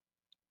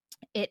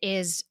it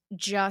is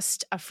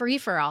just a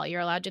free-for-all.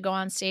 You're allowed to go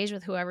on stage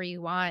with whoever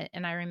you want.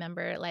 And I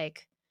remember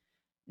like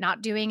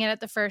not doing it at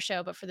the first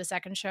show, but for the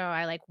second show,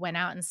 I like went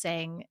out and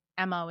sang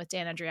Emma with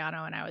Dan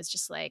Adriano, and I was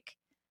just like,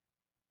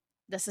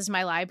 this is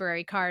my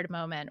library card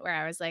moment, where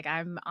I was like,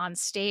 I'm on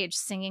stage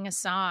singing a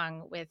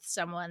song with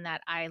someone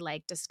that I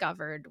like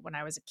discovered when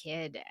I was a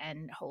kid,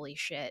 and holy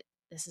shit,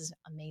 this is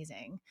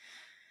amazing.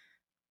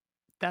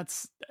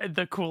 That's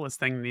the coolest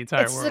thing in the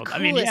entire world. It's the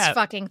coolest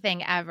fucking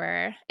thing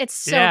ever. It's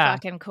so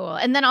fucking cool.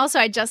 And then also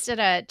I just did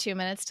a 2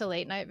 minutes to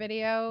late night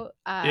video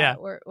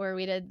where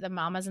we did the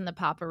Mamas and the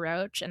Papa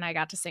Roach, and I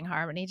got to sing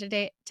harmony to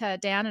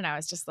Dan, and I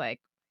was just like,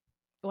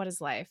 what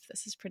is life?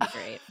 This is pretty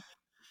great.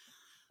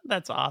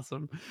 That's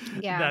awesome.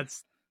 Yeah.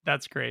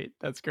 That's great.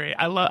 That's great.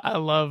 I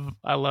love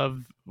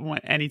when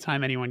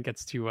anytime anyone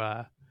gets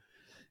to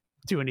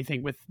do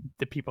anything with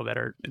the people that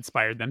are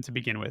inspired them to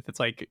begin with.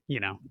 It's like,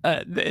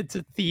 it's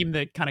a theme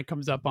that kind of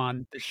comes up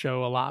on the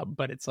show a lot,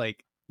 but it's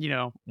like,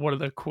 one of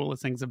the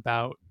coolest things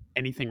about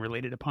anything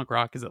related to punk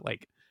rock is that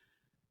like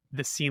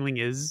the ceiling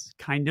is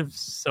kind of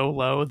so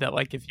low that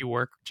like if you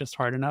work just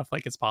hard enough,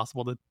 like it's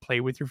possible to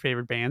play with your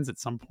favorite bands at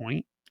some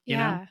point. You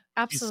know?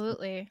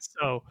 Absolutely.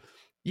 So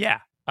yeah,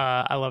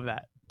 I love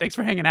that. Thanks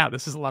for hanging out.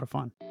 This is a lot of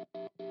fun.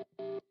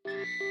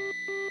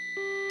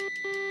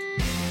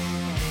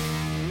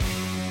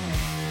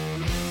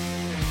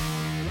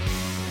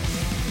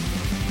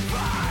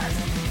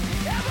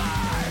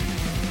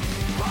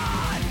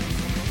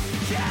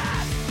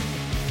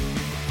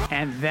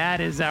 And that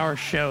is our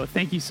show.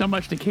 Thank you so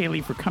much to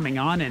Kayleigh for coming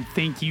on, and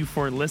thank you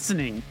for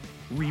listening.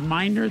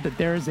 Reminder that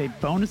there is a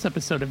bonus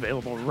episode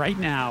available right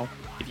now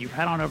if you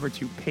head on over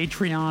to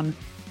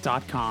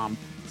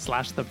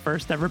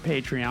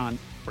patreon.com/thefirsteverpatreon,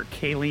 where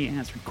Kayleigh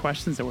answered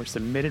questions that were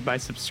submitted by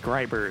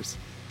subscribers.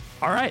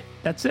 All right,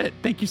 that's it.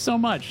 Thank you so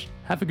much.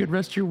 Have a good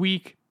rest of your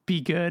week.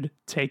 Be good.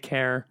 Take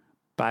care.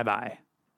 Bye-bye.